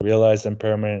 Realize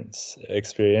impermanence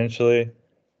experientially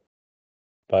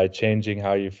by changing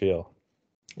how you feel.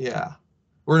 Yeah.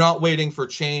 We're not waiting for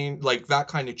change, like that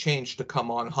kind of change to come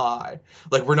on high.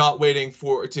 Like we're not waiting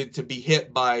for to be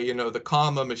hit by, the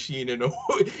karma machine in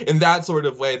that sort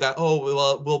of way that, oh,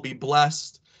 well, we'll be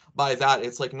blessed by that.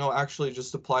 It's like, no, actually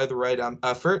just apply the right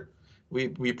effort.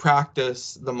 We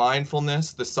practice the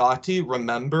mindfulness, the sati,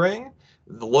 remembering,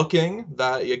 the looking,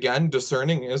 that again,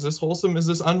 discerning, is this wholesome? Is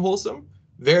this unwholesome?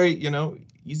 Very,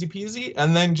 easy peasy.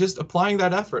 And then just applying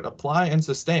that effort, apply and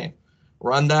sustain.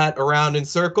 Run that around in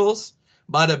circles.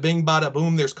 Bada bing, bada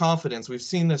boom. There's confidence. We've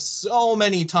seen this so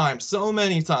many times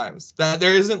that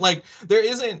there isn't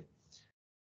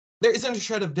a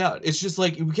shred of doubt. It's just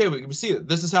like, okay, we see it.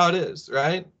 This is how it is,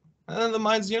 right? And then the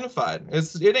mind's unified.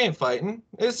 It ain't fighting.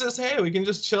 It's just, hey, we can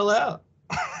just chill out.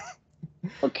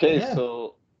 Okay, yeah.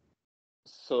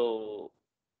 So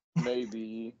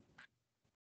maybe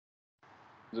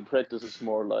the practice is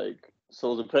more like,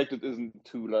 so the practice isn't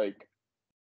to like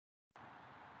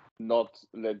not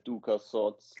let dukkha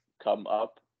thoughts come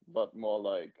up, but more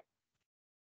like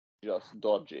just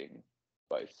dodging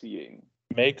by seeing.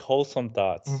 Make wholesome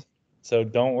thoughts. So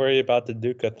don't worry about the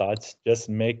dukkha thoughts, just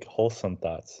make wholesome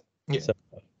thoughts. Yeah. So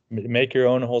make your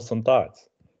own wholesome thoughts.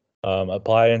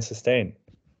 Apply and sustain.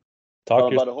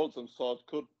 But a wholesome thought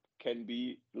can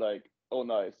be like, oh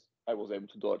nice, I was able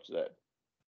to dodge that.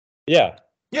 Yeah.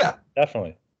 Yeah.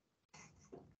 Definitely.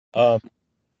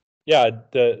 Yeah,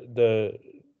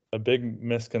 a big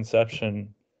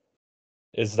misconception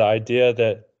is the idea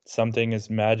that something is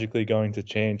magically going to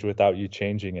change without you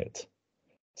changing it.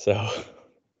 So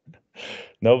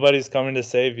nobody's coming to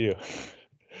save you.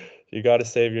 You got to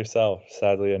save yourself,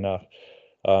 sadly enough.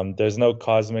 There's no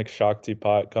cosmic Shakti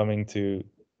pot coming to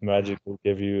magically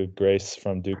give you grace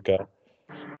from dukkha.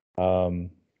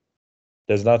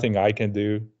 There's nothing I can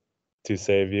do to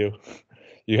save you.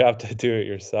 You have to do it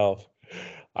yourself.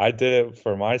 I did it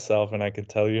for myself and I can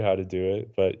tell you how to do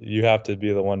it, but you have to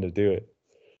be the one to do it.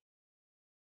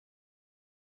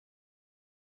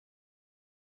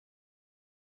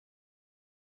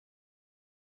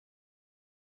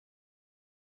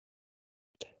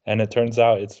 And it turns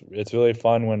out it's really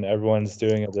fun when everyone's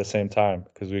doing it at the same time,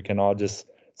 because we can all just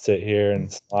sit here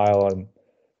and smile and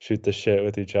shoot the shit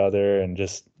with each other and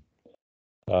just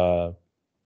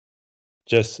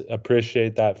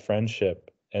appreciate that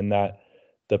friendship and that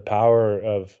the power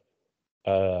of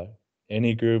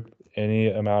any group, any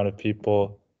amount of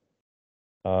people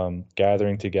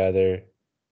gathering together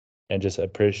and just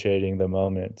appreciating the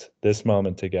moment, this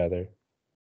moment together,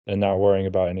 and not worrying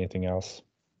about anything else.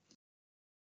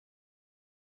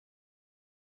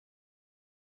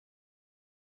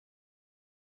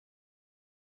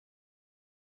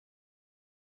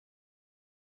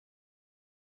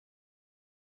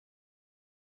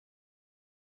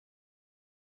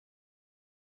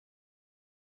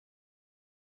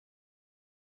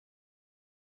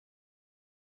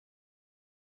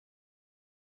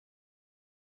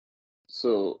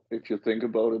 So if you think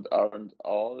about it, aren't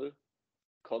all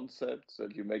concepts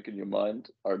that you make in your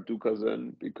mind are dukkha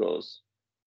Zen because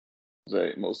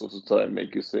they most of the time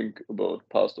make you think about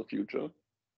past or future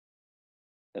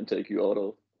and take you out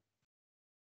of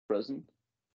present?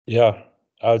 Yeah,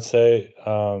 I would say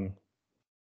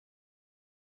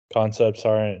concepts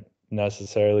aren't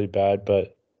necessarily bad,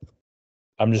 but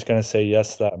I'm just going to say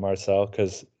yes to that, Marcel,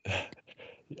 because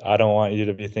I don't want you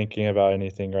to be thinking about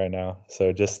anything right now.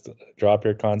 So just drop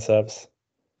your concepts.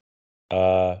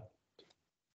 That's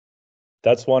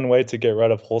one way to get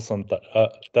rid of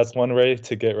that's one way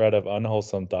to get rid of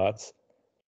unwholesome thoughts.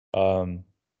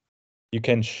 You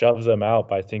can shove them out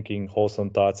by thinking wholesome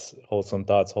thoughts, wholesome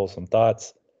thoughts, wholesome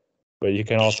thoughts, but you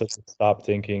can also stop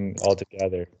thinking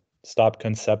altogether. Stop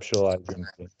conceptualizing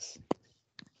things.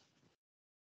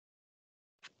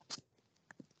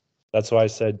 That's why I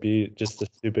said be just a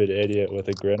stupid idiot with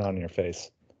a grin on your face.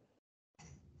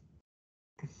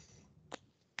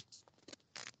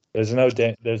 There's no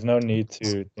need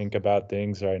to think about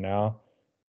things right now.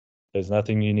 There's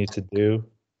nothing you need to do.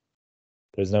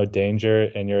 There's no danger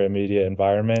in your immediate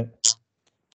environment.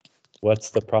 What's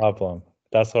the problem?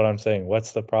 That's what I'm saying.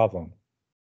 What's the problem?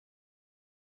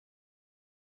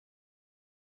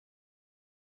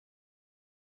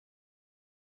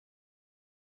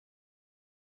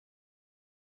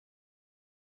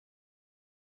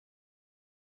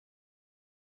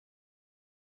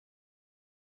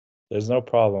 There's no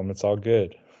problem. It's all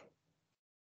good.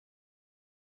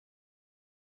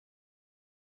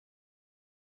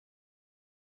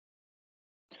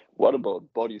 What about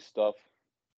body stuff?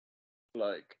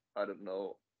 Like, I don't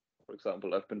know, for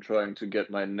example, I've been trying to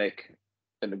get my neck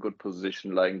in a good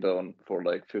position lying down for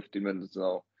like 50 minutes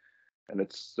now, and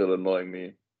it's still annoying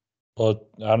me. Well,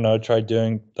 I don't know, try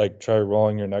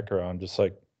rolling your neck around. Just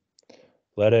like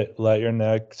let your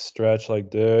neck stretch like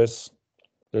this.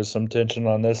 There's some tension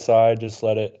on this side. Just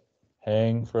let it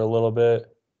hang for a little bit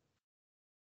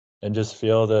and just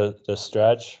feel the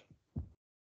stretch.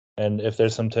 And if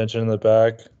there's some tension in the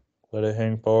back, let it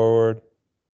hang forward.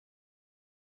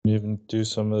 Even do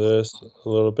some of this a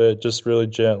little bit, just really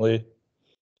gently.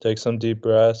 Take some deep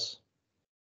breaths.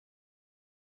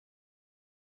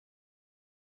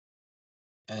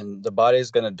 And the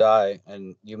body's going to die,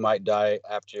 and you might die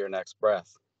after your next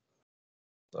breath.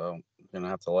 So you're going to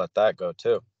have to let that go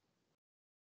too.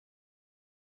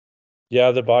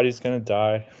 Yeah, the body's going to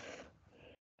die.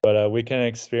 But we can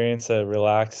experience a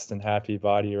relaxed and happy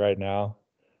body right now.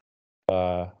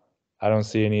 I don't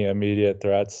see any immediate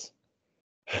threats.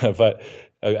 But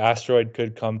an asteroid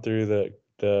could come through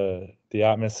the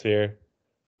atmosphere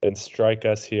and strike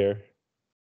us here.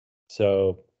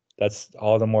 So that's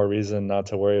all the more reason not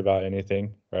to worry about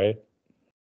anything, right?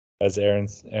 As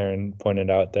Aaron pointed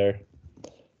out there.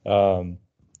 Yeah,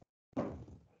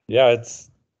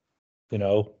 it's,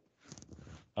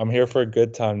 I'm here for a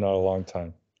good time, not a long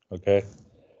time. Okay?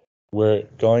 We're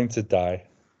going to die.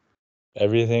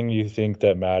 Everything you think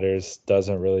that matters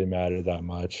doesn't really matter that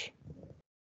much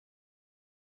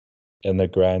in the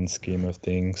grand scheme of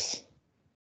things.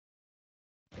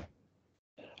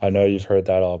 I know you've heard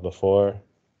that all before.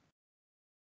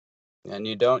 And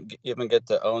you don't even get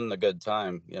to own the good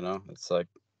time, It's like,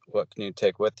 what can you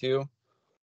take with you?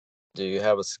 Do you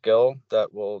have a skill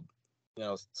that will,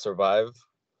 survive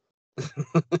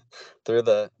through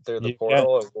the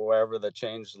portal of wherever the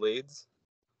change leads?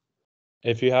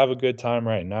 If you have a good time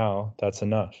right now, that's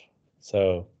enough.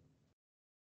 So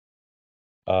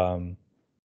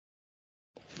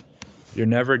you're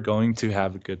never going to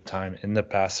have a good time in the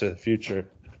past or the future.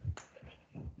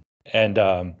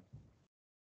 And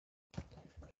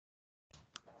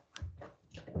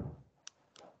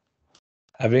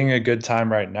having a good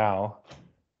time right now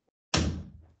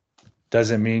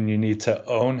doesn't mean you need to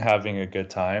own having a good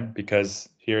time, because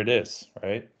here it is,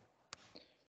 right?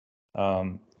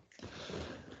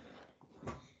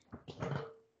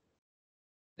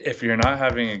 If you're not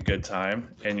having a good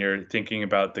time and you're thinking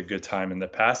about the good time in the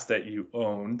past that you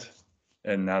owned,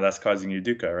 and now that's causing you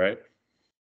dukkha, right?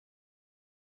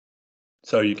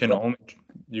 So you can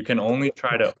only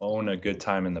try to own a good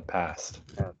time in the past.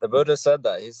 Yeah, the Buddha said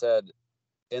that. He said,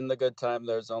 in the good time,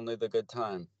 there's only the good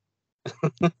time.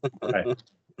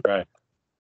 Right.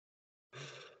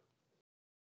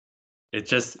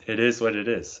 It is what it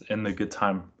is. In the good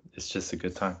time, it's just a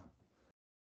good time.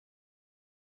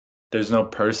 There's no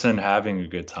person having a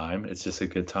good time. It's just a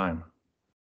good time.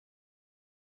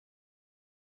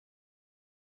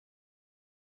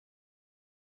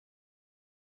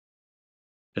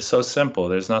 It's so simple.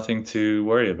 There's nothing to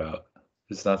worry about.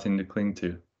 There's nothing to cling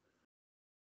to.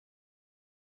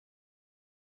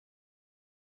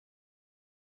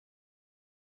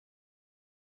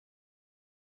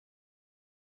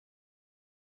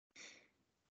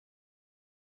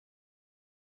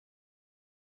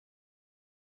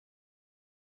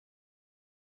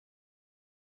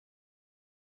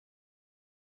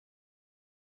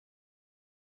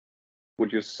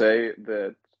 Would you say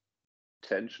that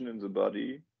tension in the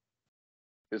body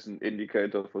is an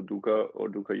indicator for dukkha or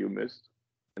dukkha you missed?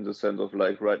 In the sense of,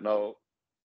 like, right now,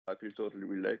 I feel totally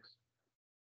relaxed.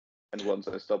 And once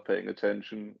I stop paying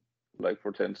attention, like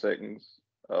for 10 seconds,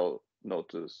 I'll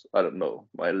notice, I don't know,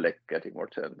 my leg getting more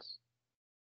tense.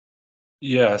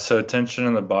 Yeah, so tension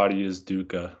in the body is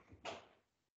dukkha.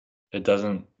 It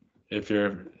doesn't, if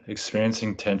you're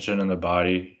experiencing tension in the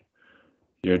body,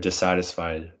 you're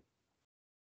dissatisfied.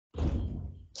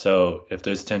 So if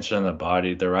there's tension in the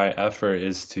body, the right effort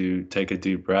is to take a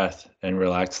deep breath and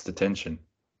relax the tension.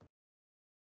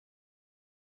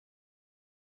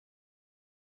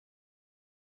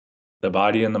 The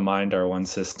body and the mind are one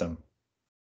system.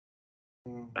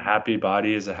 A happy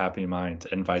body is a happy mind,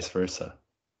 and vice versa.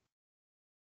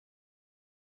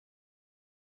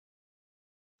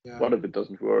 Yeah. What if it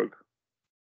doesn't work?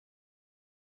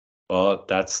 Well,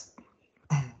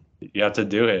 you have to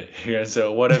do it. Yeah,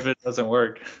 so what if it doesn't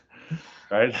work?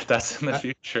 Right? That's in the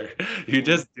future. You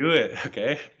just do it,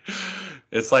 okay?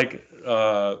 It's like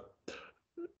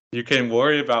you can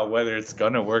worry about whether it's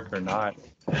gonna work or not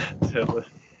till,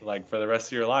 like, for the rest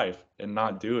of your life, and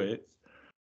not do it.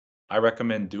 I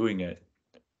recommend doing it.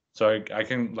 So I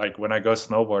can, like, when I go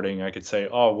snowboarding, I could say,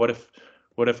 oh, what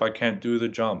if I can't do the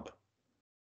jump?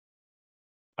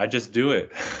 I just do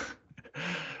it.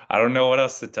 I don't know what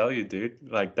else to tell you, dude.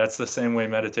 Like, that's the same way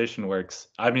meditation works.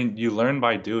 I mean, you learn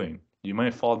by doing. You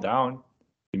might fall down.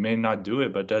 You may not do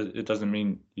it, but it doesn't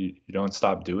mean you don't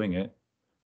stop doing it.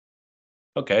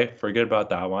 Okay, forget about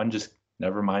that one. Just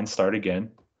never mind, start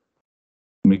again.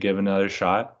 Let me give another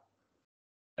shot.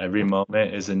 Every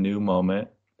moment is a new moment.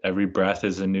 Every breath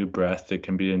is a new breath that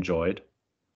can be enjoyed.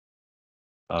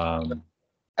 I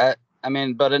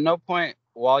mean, but at no point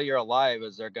while you're alive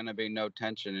is there going to be no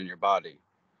tension in your body.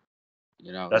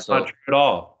 You know, that's not true at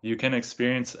all. You can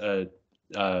experience a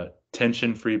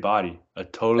tension-free body, a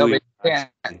totally. No, but you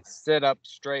can't sit up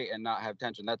straight and not have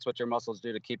tension. That's what your muscles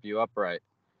do to keep you upright.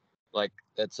 Like,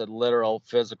 it's a literal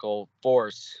physical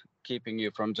force keeping you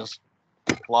from just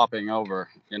flopping over.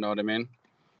 You know what I mean?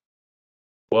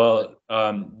 Well,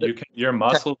 your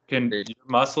muscles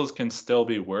can still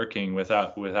be working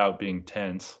without being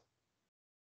tense.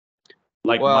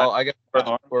 Like, well, I guess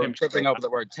we're tripping over the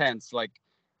word tense. Like,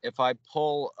 if I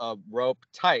pull a rope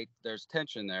tight, there's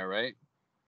tension there, right?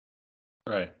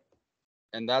 Right.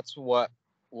 And that's what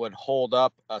would hold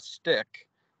up a stick.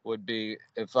 Would be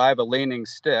if I have a leaning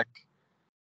stick,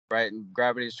 right, and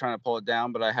gravity's trying to pull it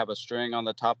down, but I have a string on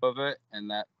the top of it, and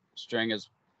that string is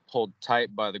pulled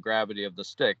tight by the gravity of the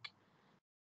stick.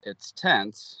 It's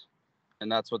tense,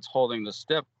 and that's what's holding the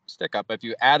stick up. If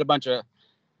you add a bunch of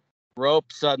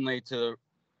rope suddenly to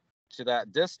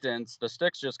that distance, the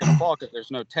stick's just going to fall because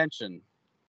there's no tension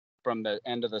from the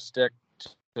end of the stick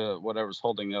to whatever's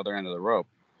holding the other end of the rope.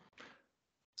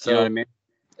 So, you know what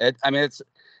I mean?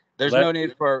 There's no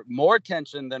need for more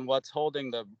tension than what's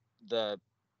holding the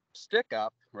stick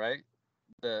up, right?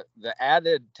 The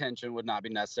added tension would not be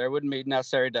necessary. It wouldn't be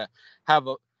necessary to have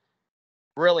a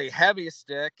really heavy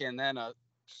stick and then a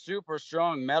super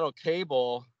strong metal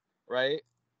cable, right?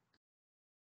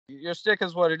 Your stick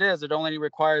is what it is. It only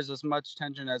requires as much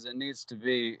tension as it needs to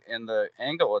be in the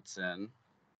angle it's in.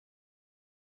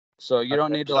 So you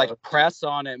don't need to, like, press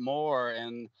on it more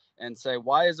and and say,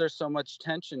 why is there so much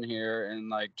tension here, and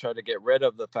like try to get rid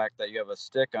of the fact that you have a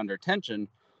stick under tension.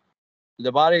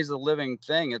 The body's a living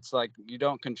thing. It's like you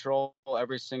don't control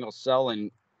every single cell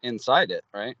inside it,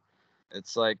 right?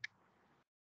 It's like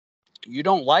you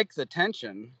don't like the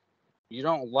tension. You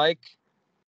don't like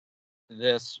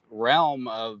this realm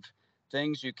of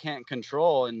things you can't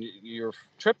control and you're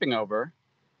tripping over.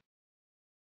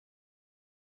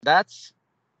 That's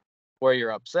where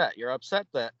you're upset. You're upset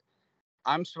that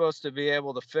I'm supposed to be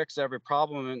able to fix every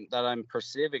problem that I'm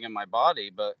perceiving in my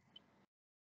body, but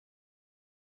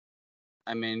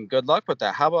I mean, good luck with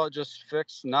that. How about just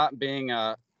fix not being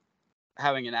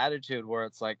having an attitude where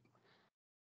it's like,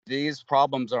 these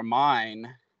problems are mine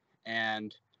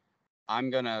and I'm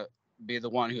gonna be the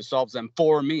one who solves them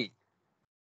for me.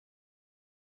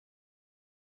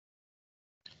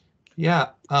 Yeah.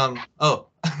 Oh.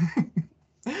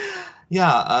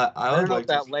 Yeah. I don't would know like if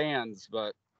that to. lands,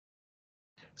 but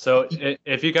So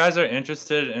if you guys are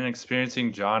interested in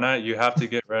experiencing jhana, you have to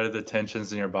get rid of the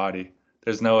tensions in your body.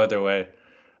 There's no other way.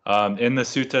 In the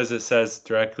suttas, it says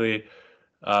directly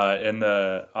in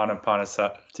the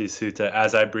Anapanasati Sutta,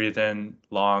 as I breathe in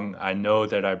long, I know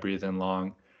that I breathe in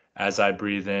long. As I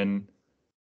breathe in,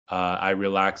 I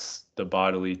relax the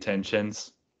bodily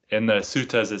tensions. In the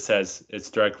suttas, it says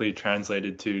it's directly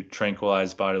translated to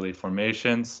tranquilize bodily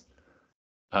formations.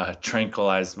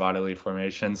 Tranquilize bodily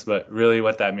formations, but really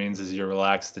what that means is you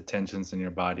relax the tensions in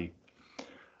your body.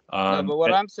 no, but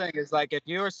what I'm saying is, like, if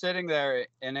you were sitting there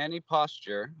in any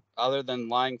posture other than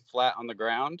lying flat on the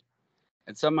ground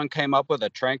and someone came up with a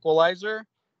tranquilizer,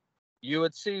 you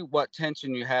would see what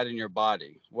tension you had in your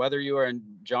body, whether you were in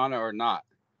jhana or not.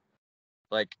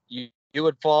 Like you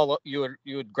would fall, you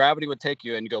would gravity would take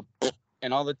you and you go,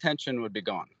 and all the tension would be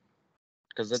gone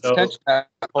because it's tension that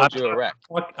holds you erect.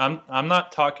 I'm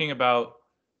not talking about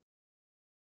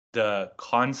the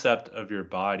concept of your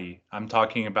body. I'm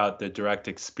talking about the direct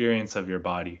experience of your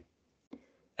body.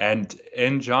 And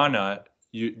in jhana,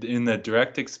 in the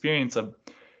direct experience of,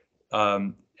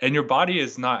 and your body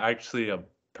is not actually a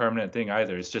permanent thing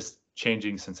either. It's just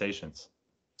changing sensations.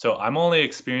 So I'm only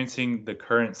experiencing the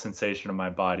current sensation of my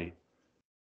body.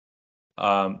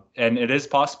 And it is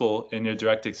possible in your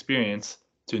direct experience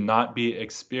to not be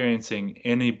experiencing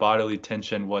any bodily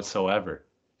tension whatsoever.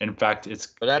 In fact,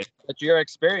 but your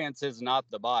experience is not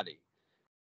the body.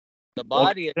 The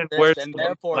body exists, and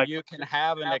therefore you can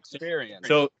have an experience.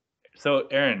 So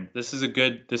Aaron, this is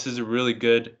a really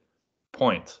good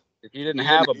point. If you didn't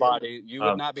have a body, you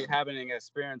would not be having an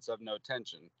experience of no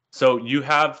tension. So you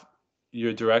have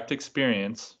your direct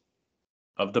experience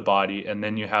of the body, and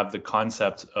then you have the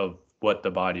concept of what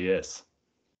the body is.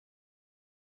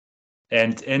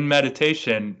 And in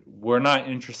meditation, we're not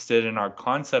interested in our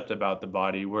concept about the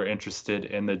body. We're interested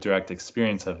in the direct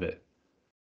experience of it.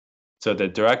 So the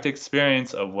direct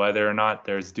experience of whether or not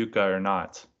there's dukkha or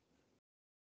not.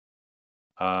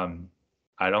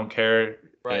 I don't care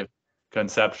if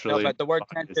conceptually. No, but the word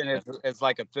tension is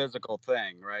like a physical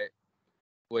thing, right?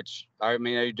 Which, I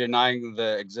mean, are you denying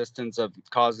the existence of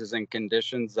causes and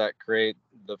conditions that create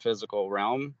the physical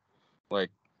realm? Like,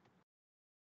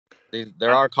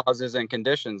 there are causes and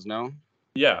conditions, no?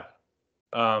 Yeah.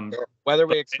 Whether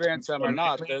we experience them or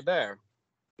not, they're there.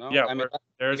 No? Yeah, I mean,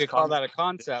 you could call that a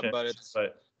concept, but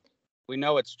we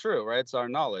know it's true, right? It's our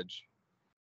knowledge.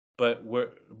 But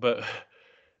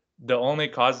the only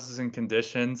causes and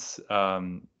conditions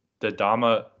the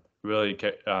Dhamma really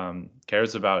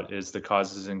cares about is the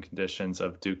causes and conditions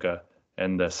of dukkha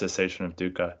and the cessation of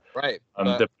dukkha. Right.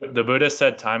 The Buddha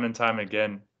said time and time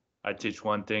again, I teach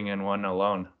one thing and one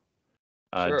alone.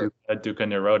 Sure. Dukkha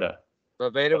nirodha.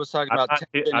 But Veda was talking about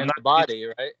tension in the body,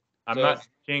 right? I'm not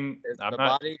teaching. Does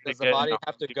the body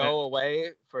have to go away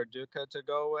for dukkha to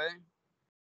go away?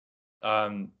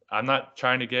 I'm not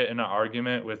trying to get in an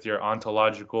argument with your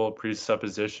ontological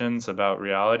presuppositions about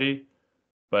reality,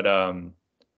 but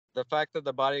the fact that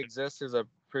the body exists is a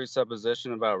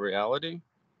presupposition about reality.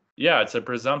 Yeah, it's a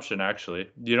presumption, actually.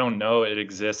 You don't know it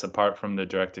exists apart from the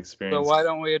direct experience. So why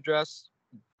don't we address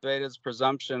Veda's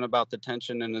presumption about the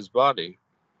tension in his body?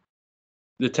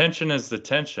 The tension is the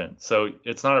tension, so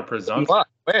it's not a presumption. What?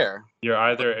 Where? You're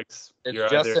either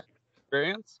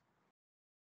experience.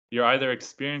 You're either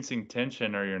experiencing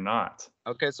tension or you're not.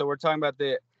 Okay, so we're talking about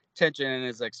the tension in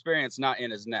his experience, not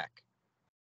in his neck.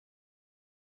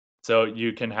 So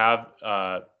you can have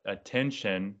a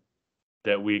tension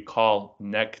that we call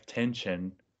neck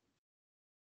tension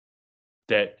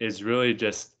that is really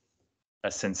just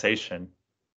a sensation,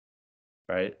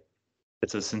 right?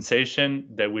 It's a sensation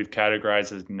that we've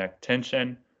categorized as neck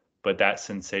tension, but that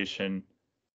sensation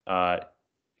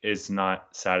is not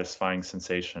satisfying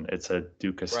sensation. It's a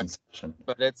dukkha sensation.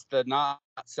 But it's the not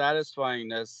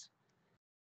satisfyingness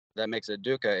that makes it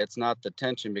dukkha. It's not the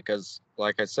tension, because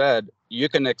like I said, you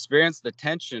can experience the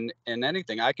tension in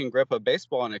anything. I can grip a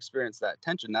baseball and experience that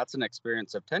tension. That's an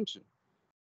experience of tension,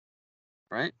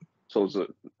 right? So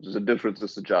the difference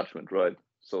is the judgment, right?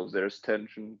 So there's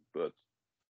tension, but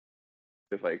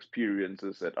if I experience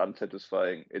this as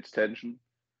unsatisfying, it's tension.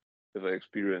 If I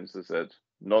experience this as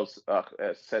not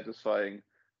as satisfying,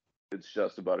 it's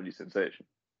just a bodily sensation.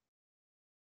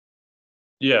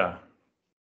 Yeah.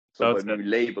 So by me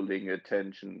labeling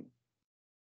attention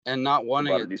and not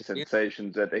wanting bodily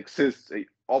sensation that exists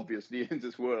obviously in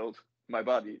this world, my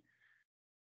body.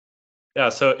 Yeah,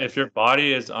 so if your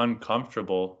body is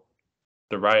uncomfortable,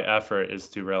 the right effort is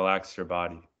to relax your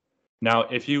body. Now,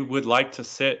 if you would like to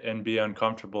sit and be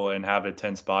uncomfortable and have a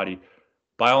tense body,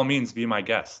 by all means, be my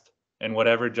guest. And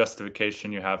whatever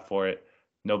justification you have for it,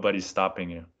 nobody's stopping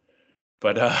you.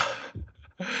 But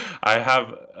I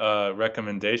have a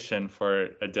recommendation for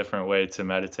a different way to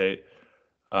meditate,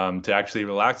 to actually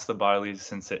relax the bodily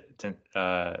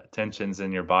tensions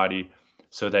in your body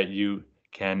so that you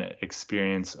can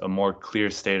experience a more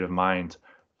clear state of mind,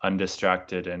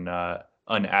 undistracted and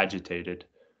unagitated.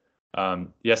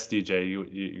 Yes, DJ,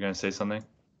 you're going to say something?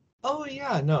 Oh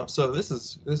yeah, no. So this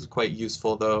is quite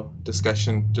useful though.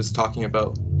 Discussion, just talking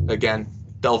about, again,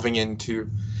 delving into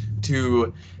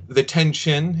the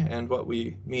tension and what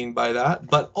we mean by that.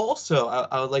 But also,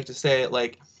 I would like to say,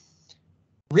 like,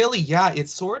 really, yeah,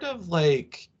 it's sort of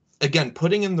like, again,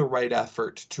 putting in the right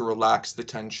effort to relax the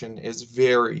tension is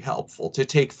very helpful. To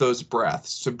take those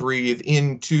breaths, to breathe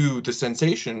into the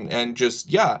sensation and just,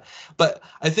 yeah. But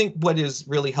I think what is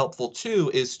really helpful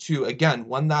too is to, again,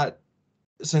 when that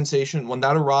sensation, when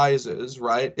that arises,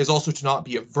 right, is also to not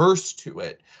be averse to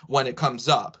it when it comes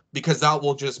up, because that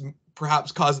will just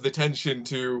perhaps cause the tension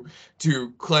to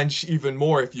clench even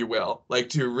more, if you will, like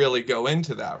to really go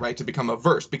into that, right, to become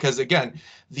averse. Because again,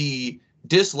 the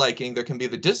disliking, there can be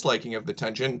the disliking of the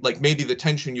tension, like maybe the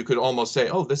tension you could almost say,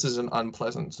 oh, this is an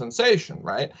unpleasant sensation,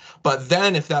 right? But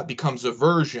then if that becomes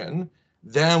aversion,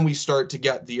 then we start to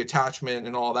get the attachment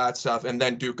and all that stuff, and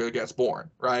then dukkha gets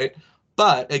born, right?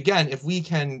 But again, if we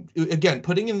can, again,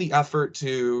 putting in the effort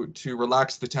to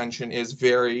relax the tension is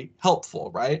very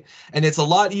helpful, right? And it's a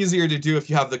lot easier to do if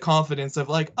you have the confidence of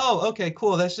like, oh, okay,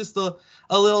 cool, that's just a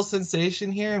little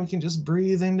sensation here, and we can just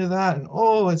breathe into that, and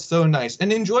oh, it's so nice.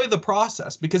 And enjoy the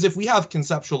process, because if we have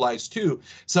conceptualized too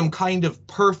some kind of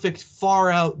perfect, far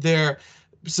out there,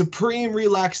 supreme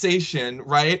relaxation,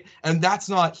 right? And that's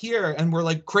not here, and we're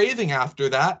like craving after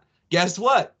that. Guess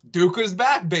what? Dukkha's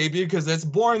back, baby, because it's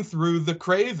born through the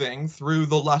craving, through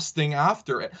the lusting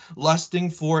after it,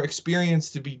 lusting for experience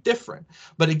to be different.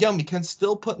 But again, we can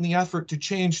still put in the effort to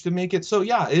change, to make it so,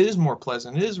 yeah, it is more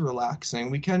pleasant, it is relaxing.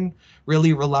 We can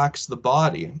really relax the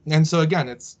body. And so again,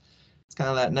 it's kind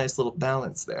of that nice little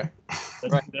balance there.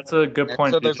 Right. That's a good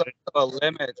point. So there's a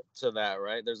limit to that,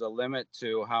 right? There's a limit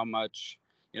to how much,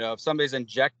 if somebody's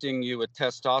injecting you with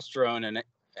testosterone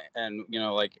and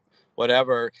like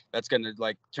whatever, that's going to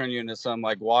like turn you into some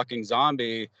like walking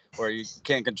zombie where you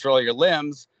can't control your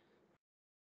limbs.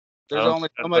 There's only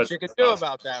so much you can do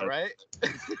about that, right?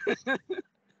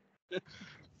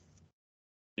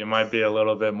 You might be a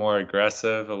little bit more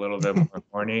aggressive, a little bit more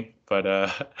horny, but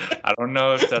I don't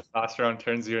know if testosterone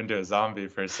turns you into a zombie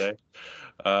per se.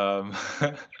 But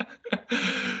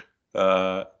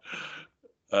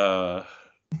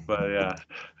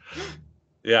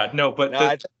yeah, no, but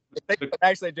I think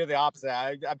I actually do the opposite.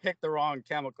 I picked the wrong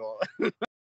chemical.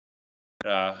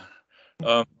 Yeah,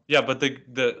 but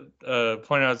the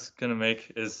point I was gonna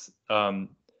make is, when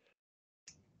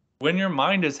your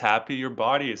mind is happy, your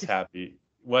body is happy,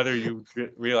 whether you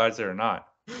realize it or not.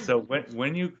 So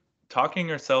when you talking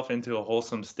yourself into a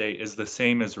wholesome state is the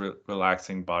same as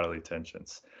relaxing bodily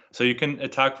tensions. So you can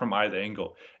attack from either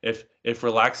angle. If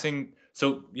relaxing,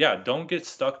 so yeah, don't get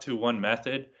stuck to one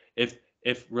method.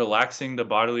 If relaxing the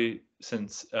bodily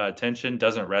tension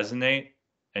doesn't resonate,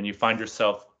 and you find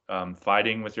yourself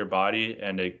fighting with your body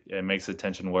and it makes the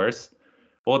tension worse,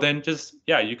 well then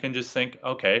you can just think,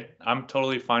 okay, I'm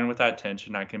totally fine with that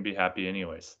tension. I can be happy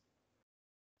anyways.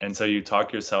 And so you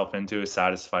talk yourself into a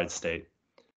satisfied state.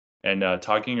 And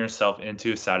talking yourself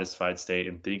into a satisfied state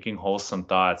and thinking wholesome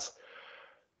thoughts,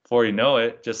 before you know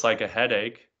it, just like a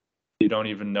headache, you don't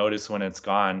even notice when it's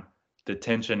gone. The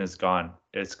tension is gone.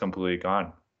 It's completely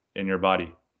gone in your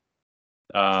body.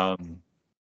 And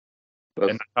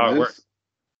that's how it works.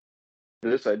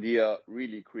 This idea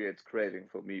really creates craving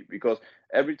for me, because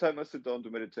every time I sit down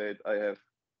to meditate, I have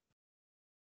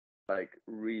like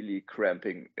really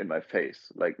cramping in my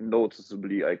face. Like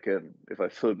noticeably, I can, if I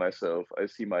film myself, I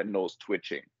see my nose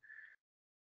twitching.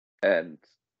 And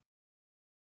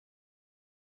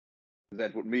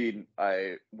that would mean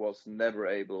I was never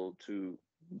able to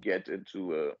get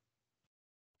into a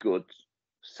good,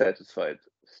 satisfied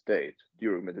state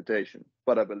during meditation.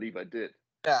 But I believe I did.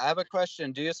 Yeah, I have a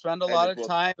question. Do you spend a lot of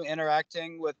time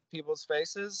interacting with people's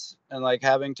faces and like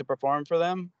having to perform for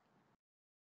them?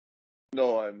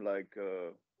 No, I'm like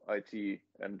IT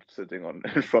and sitting on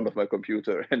in front of my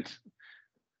computer and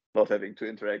not having to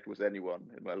interact with anyone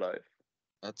in my life.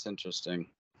 That's interesting.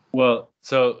 Well,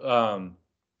 so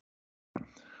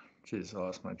geez, I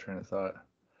lost my train of thought.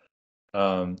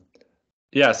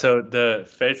 Yeah, so the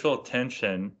facial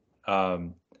tension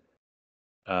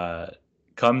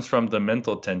comes from the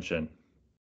mental tension.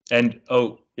 And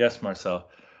oh, yes, Marcel.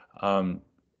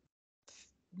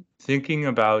 Thinking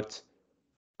about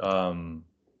a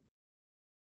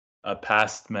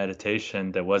past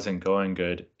meditation that wasn't going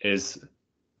good is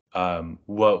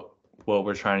what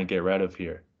we're trying to get rid of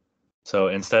here. So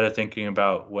instead of thinking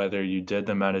about whether you did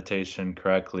the meditation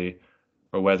correctly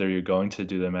or whether you're going to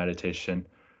do the meditation,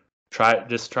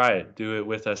 just try it. Do it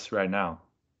with us right now.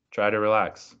 Try to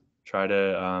relax. Try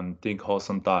to think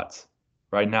wholesome thoughts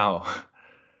right now.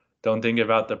 Don't think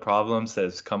about the problems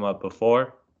that's come up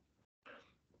before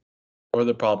or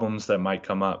the problems that might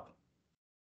come up,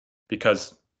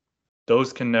 because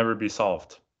those can never be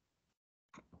solved.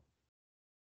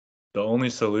 The only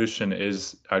solution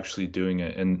is actually doing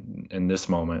it in this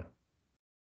moment.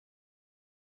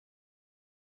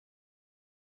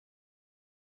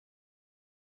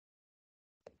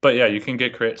 But yeah, you can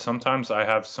get creative. Sometimes I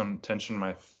have some tension in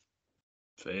my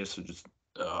face, so just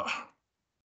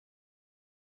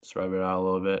rub it out a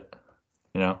little bit,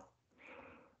 you know?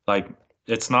 Like,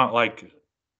 it's not like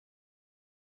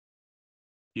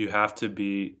you have to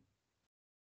be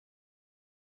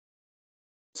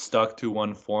stuck to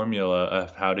one formula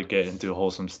of how to get into a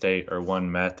wholesome state or one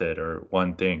method or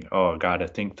one thing. Oh, I gotta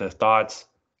think the thoughts,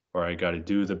 or I gotta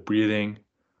do the breathing,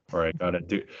 or I gotta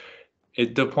do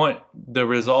it. The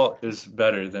result is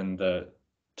better than the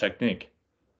technique.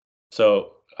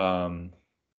 So,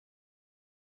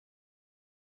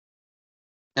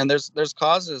 and there's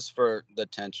causes for the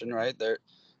tension, right? There,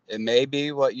 it may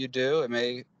be what you do. It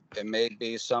may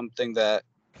be something that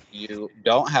you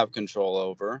don't have control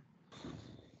over.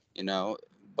 You know,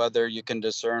 whether you can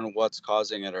discern what's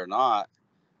causing it or not.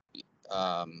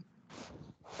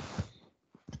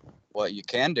 What you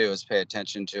can do is pay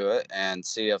attention to it and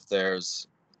see if there's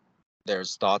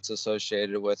thoughts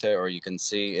associated with it, or you can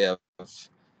see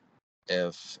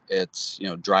if it's, you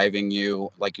know, driving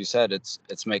you, like you said, it's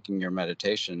making your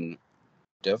meditation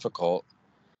difficult.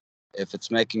 If it's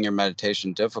making your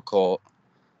meditation difficult,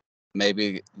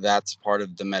 maybe that's part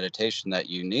of the meditation that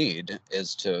you need,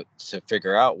 is to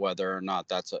figure out whether or not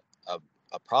that's a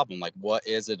problem. Like, what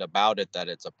is it about it that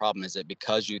it's a problem? Is it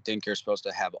because you think you're supposed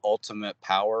to have ultimate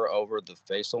power over the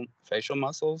facial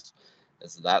muscles?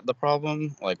 Is that the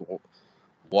problem? Like,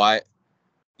 why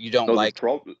you don't like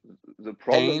the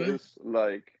problem pain? is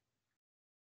like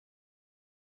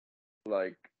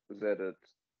that it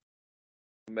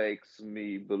makes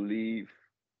me believe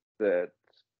that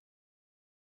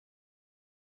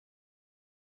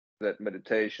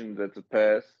meditation, that's a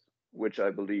path which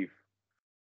I believe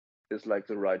is like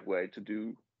the right way to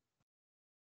do,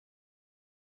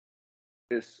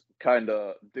 is kind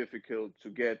of difficult to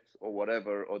get or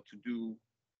whatever, or to do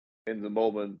in the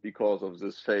moment because of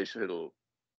this facial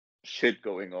shit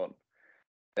going on,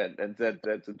 and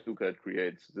that's the dukkha that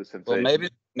creates the sensation. Well,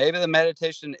 maybe the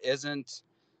meditation isn't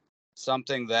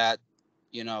something that,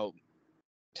 you know,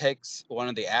 takes one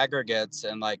of the aggregates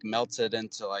and like melts it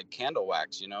into like candle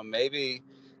wax. You know, maybe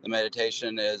the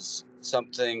meditation is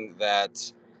something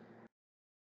that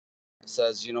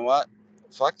says, you know what,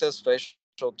 fuck this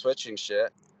facial twitching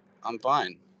shit, I'm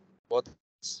fine.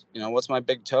 What's my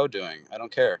big toe doing? I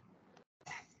don't care.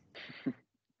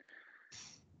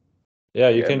 yeah,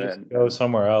 you can just go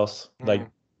somewhere else. Like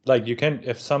you can,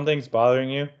 if something's bothering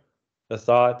you, a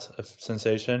thought, a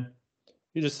sensation,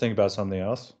 you just think about something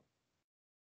else.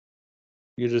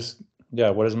 You just, yeah,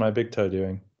 what is my big toe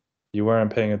doing? You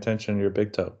weren't paying attention to your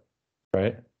big toe,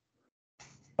 right?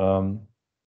 Also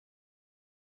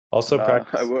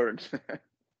practice. I weren't.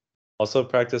 Also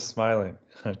practice smiling,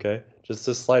 okay? Just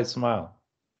a slight smile.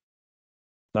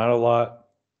 Not a lot,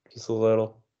 just a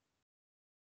little.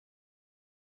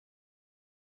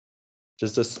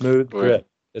 Just a smooth drip.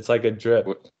 It's like a drip.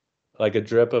 Like a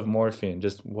drip of morphine,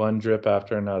 just one drip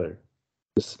after another.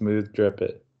 Just smooth drip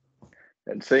it.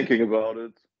 And thinking about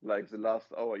it, like the last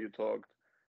hour you talked,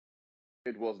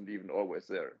 it wasn't even always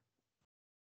there.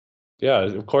 Yeah,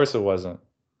 of course it wasn't.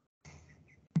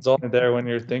 It's only there when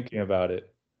you're thinking about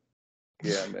it.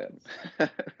 Yeah, man.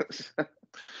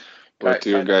 What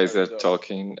you Kinda guys are paradox.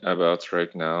 talking about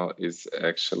right now is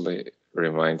actually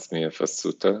reminds me of a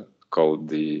sutta called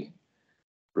the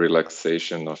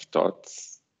Relaxation of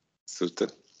Thoughts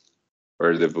Sutta,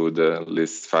 where the Buddha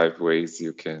lists 5 ways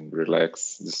you can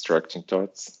relax distracting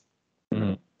thoughts.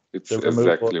 Mhm. It's The removal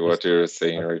exactly of what you're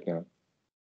saying right now.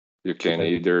 You can Okay.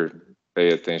 either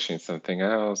pay attention to something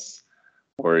else,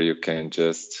 or you can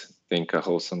just think a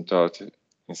wholesome thought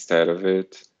instead of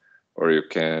it, or you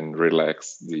can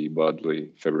relax the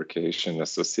bodily fabrication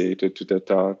associated to the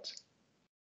thought,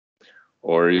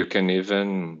 or you can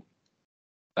even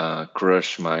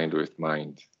crush mind with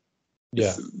mind. Yeah,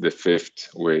 It's the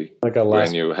 5th way, like a when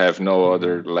last. you have no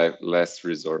other last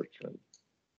resort. Right?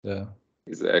 Yeah.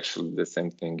 It's actually the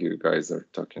same thing you guys are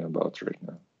talking about right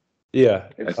now. Yeah.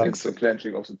 It's, think it's so. the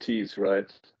clenching of the teeth,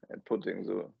 right? And putting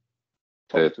the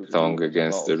The tongue to tongue the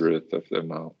against the mouth. root of the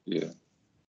mouth. Yeah.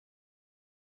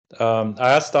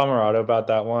 I asked Dhammarato about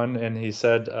that one, and he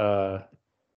said,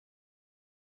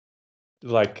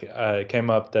 it came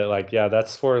up that yeah,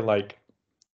 that's for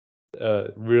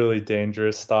really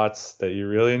dangerous thoughts that you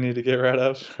really need to get rid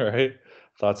of, right?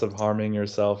 Thoughts of harming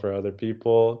yourself or other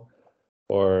people,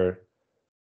 or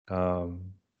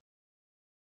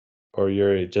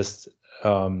you're just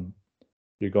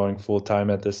you're going full time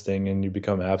at this thing and you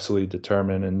become absolutely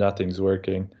determined and nothing's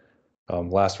working,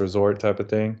 last resort type of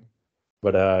thing.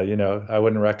 But I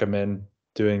wouldn't recommend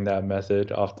doing that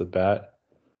method off the bat.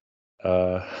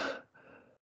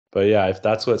 But yeah, if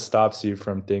that's what stops you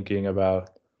from thinking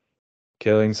about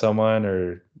killing someone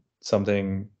or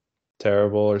something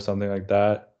terrible or something like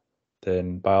that,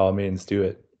 then by all means do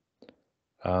it.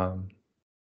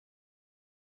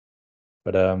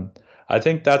 But I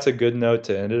think that's a good note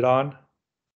to end it on.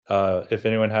 If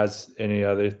anyone has any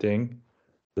other thing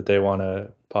that they want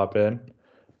to pop in,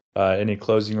 any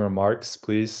closing remarks,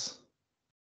 please.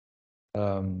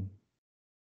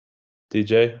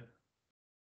 DJ?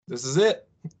 This is it.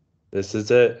 This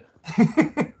is it.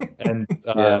 And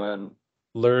Yeah, man.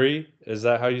 Lurie, is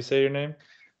that how you say your name?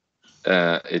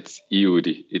 It's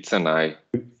Yuri. It's an I.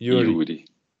 Yuri. Yuri.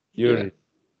 Yuri. Yeah.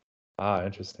 Ah,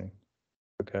 interesting.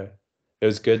 Okay. It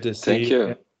was good to see Thank you.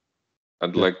 you.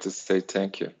 I'd like to say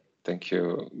thank you. Thank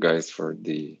you guys for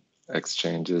the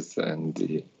exchanges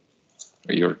and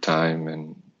your time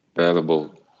and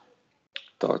valuable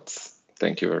thoughts.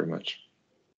 Thank you very much.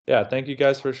 Yeah, thank you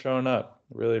guys for showing up.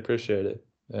 Really appreciate it.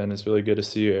 And it's really good to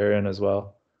see you, Aaron, as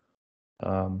well.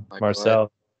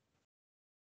 Marcel.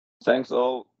 Thanks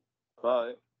all.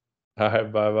 Bye. All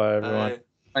right, bye-bye, everyone. Bye.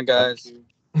 Hi guys.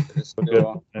 Good to see you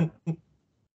all. Good.